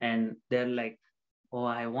 and they're like, oh,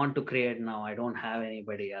 I want to create now, I don't have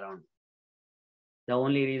anybody around. The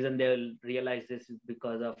only reason they'll realize this is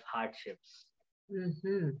because of hardships.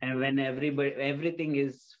 And when everything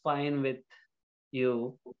is fine with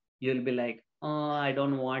you, you'll be like, oh, I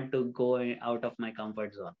don't want to go out of my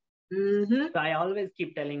comfort zone. So I always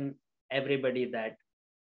keep telling everybody that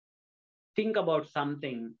think about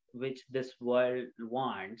something which this world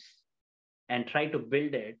wants, and try to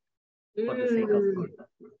build it for the sake of good.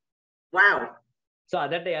 Wow. So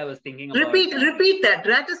other day I was thinking about repeat that.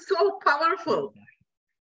 That is so powerful.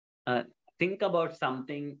 Think about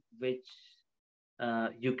something which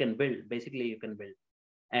you can build. Basically, you can build,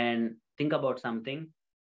 and think about something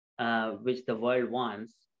which the world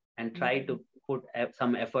wants, and try to put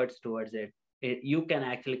some efforts towards it. You can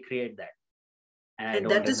actually create that. And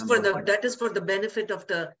that is for the benefit of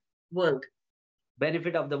the world.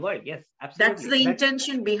 Benefit of the world, yes, absolutely. That's the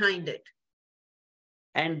intention behind it.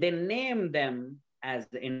 And they name them as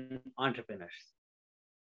entrepreneurs.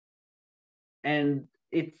 And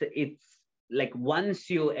it's like,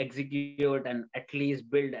 once you execute and at least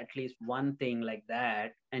build at least one thing like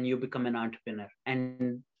that, and you become an entrepreneur,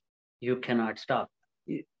 and you cannot stop.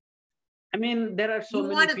 I mean, there are so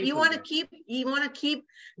many people. You want to keep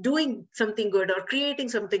doing something good or creating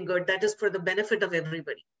something good that is for the benefit of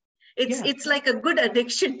everybody. It's like a good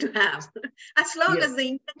addiction to have, as long as the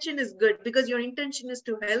intention is good, because your intention is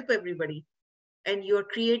to help everybody, and you're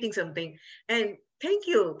creating something. And thank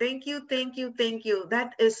you.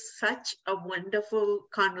 That is such a wonderful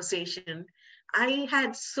conversation. I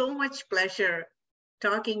had so much pleasure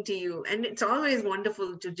talking to you, and it's always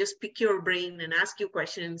wonderful to just pick your brain and ask you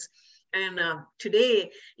questions. And today,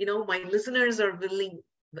 my listeners are willing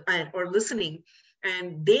or listening,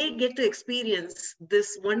 and they get to experience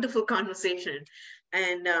this wonderful conversation,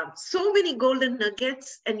 and so many golden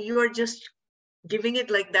nuggets, and you are just giving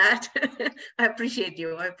it like that. I appreciate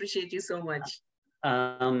you so much.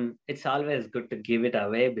 It's always good to give it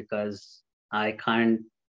away, because I can't.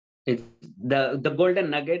 It's the golden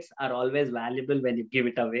nuggets are always valuable when you give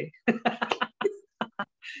it away.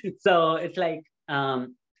 So it's like,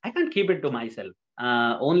 I can't keep it to myself.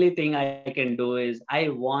 Only thing I can do is, I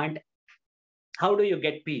want. How do you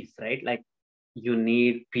get peace, right? Like, you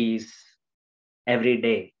need peace every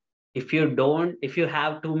day. If you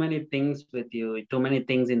have too many things with you, too many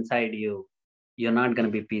things inside you, you're not going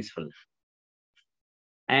to be peaceful.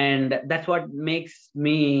 And that's what makes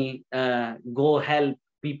me go help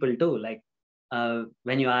people too. Like,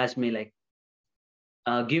 when you ask me, like,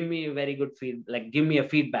 give me a very good give me a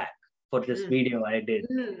feedback. for this video I did.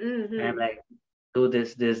 And I'm like, do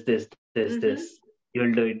this, this.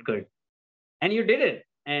 You'll do it good. And you did it.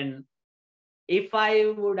 And if I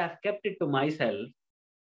would have kept it to myself,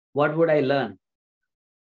 what would I learn?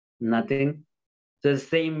 Nothing. The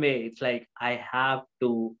same way, it's like I have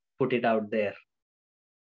to put it out there.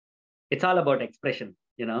 It's all about expression,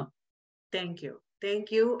 you know? Thank you.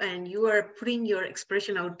 Thank you. And you are putting your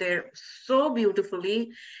expression out there so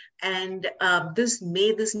beautifully. And this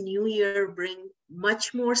new year bring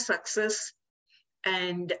much more success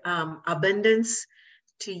and abundance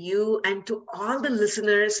to you and to all the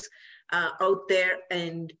listeners out there.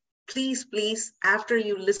 And please, after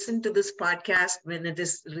you listen to this podcast, when it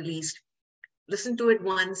is released, listen to it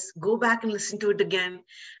once, go back and listen to it again.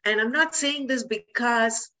 And I'm not saying this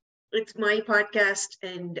because it's my podcast,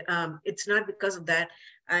 and it's not because of that.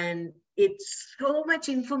 And it's so much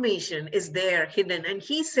information is there hidden, and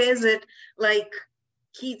he says it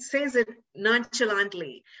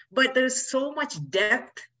nonchalantly, but there's so much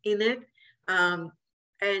depth in it.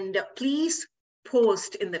 And please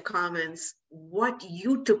post in the comments what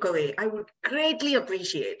you took away. I would greatly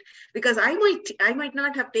appreciate, because I might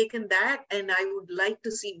not have taken that, and I would like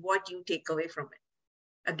to see what you take away from it.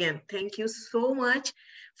 Again, thank you so much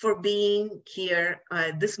for being here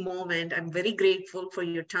this moment. I'm very grateful for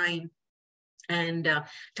your time and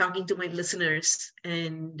talking to my listeners.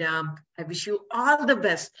 And I wish you all the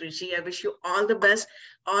best, Rishi. I wish you all the best,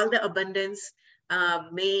 all the abundance.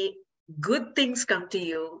 May good things come to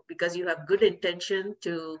you, because you have good intention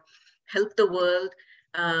to help the world,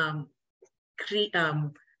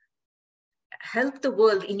 help the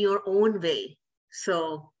world in your own way.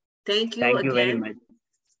 So thank you again. Very much.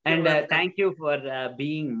 And thank you for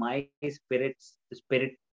being my spirit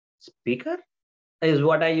speaker, is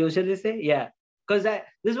what I usually say. Yeah, because this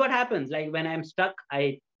is what happens. Like when I'm stuck,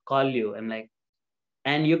 I call you. I'm like,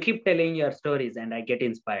 and you keep telling your stories, and I get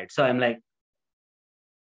inspired. So I'm like,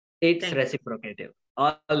 it's reciprocative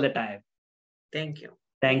all the time. Thank you.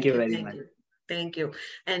 Thank you very much. Thank you.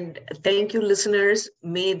 And thank you, listeners.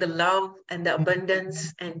 May the love and the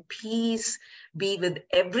abundance and peace be with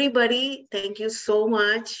everybody. Thank you so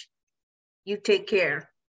much. You take care.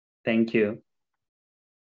 Thank you.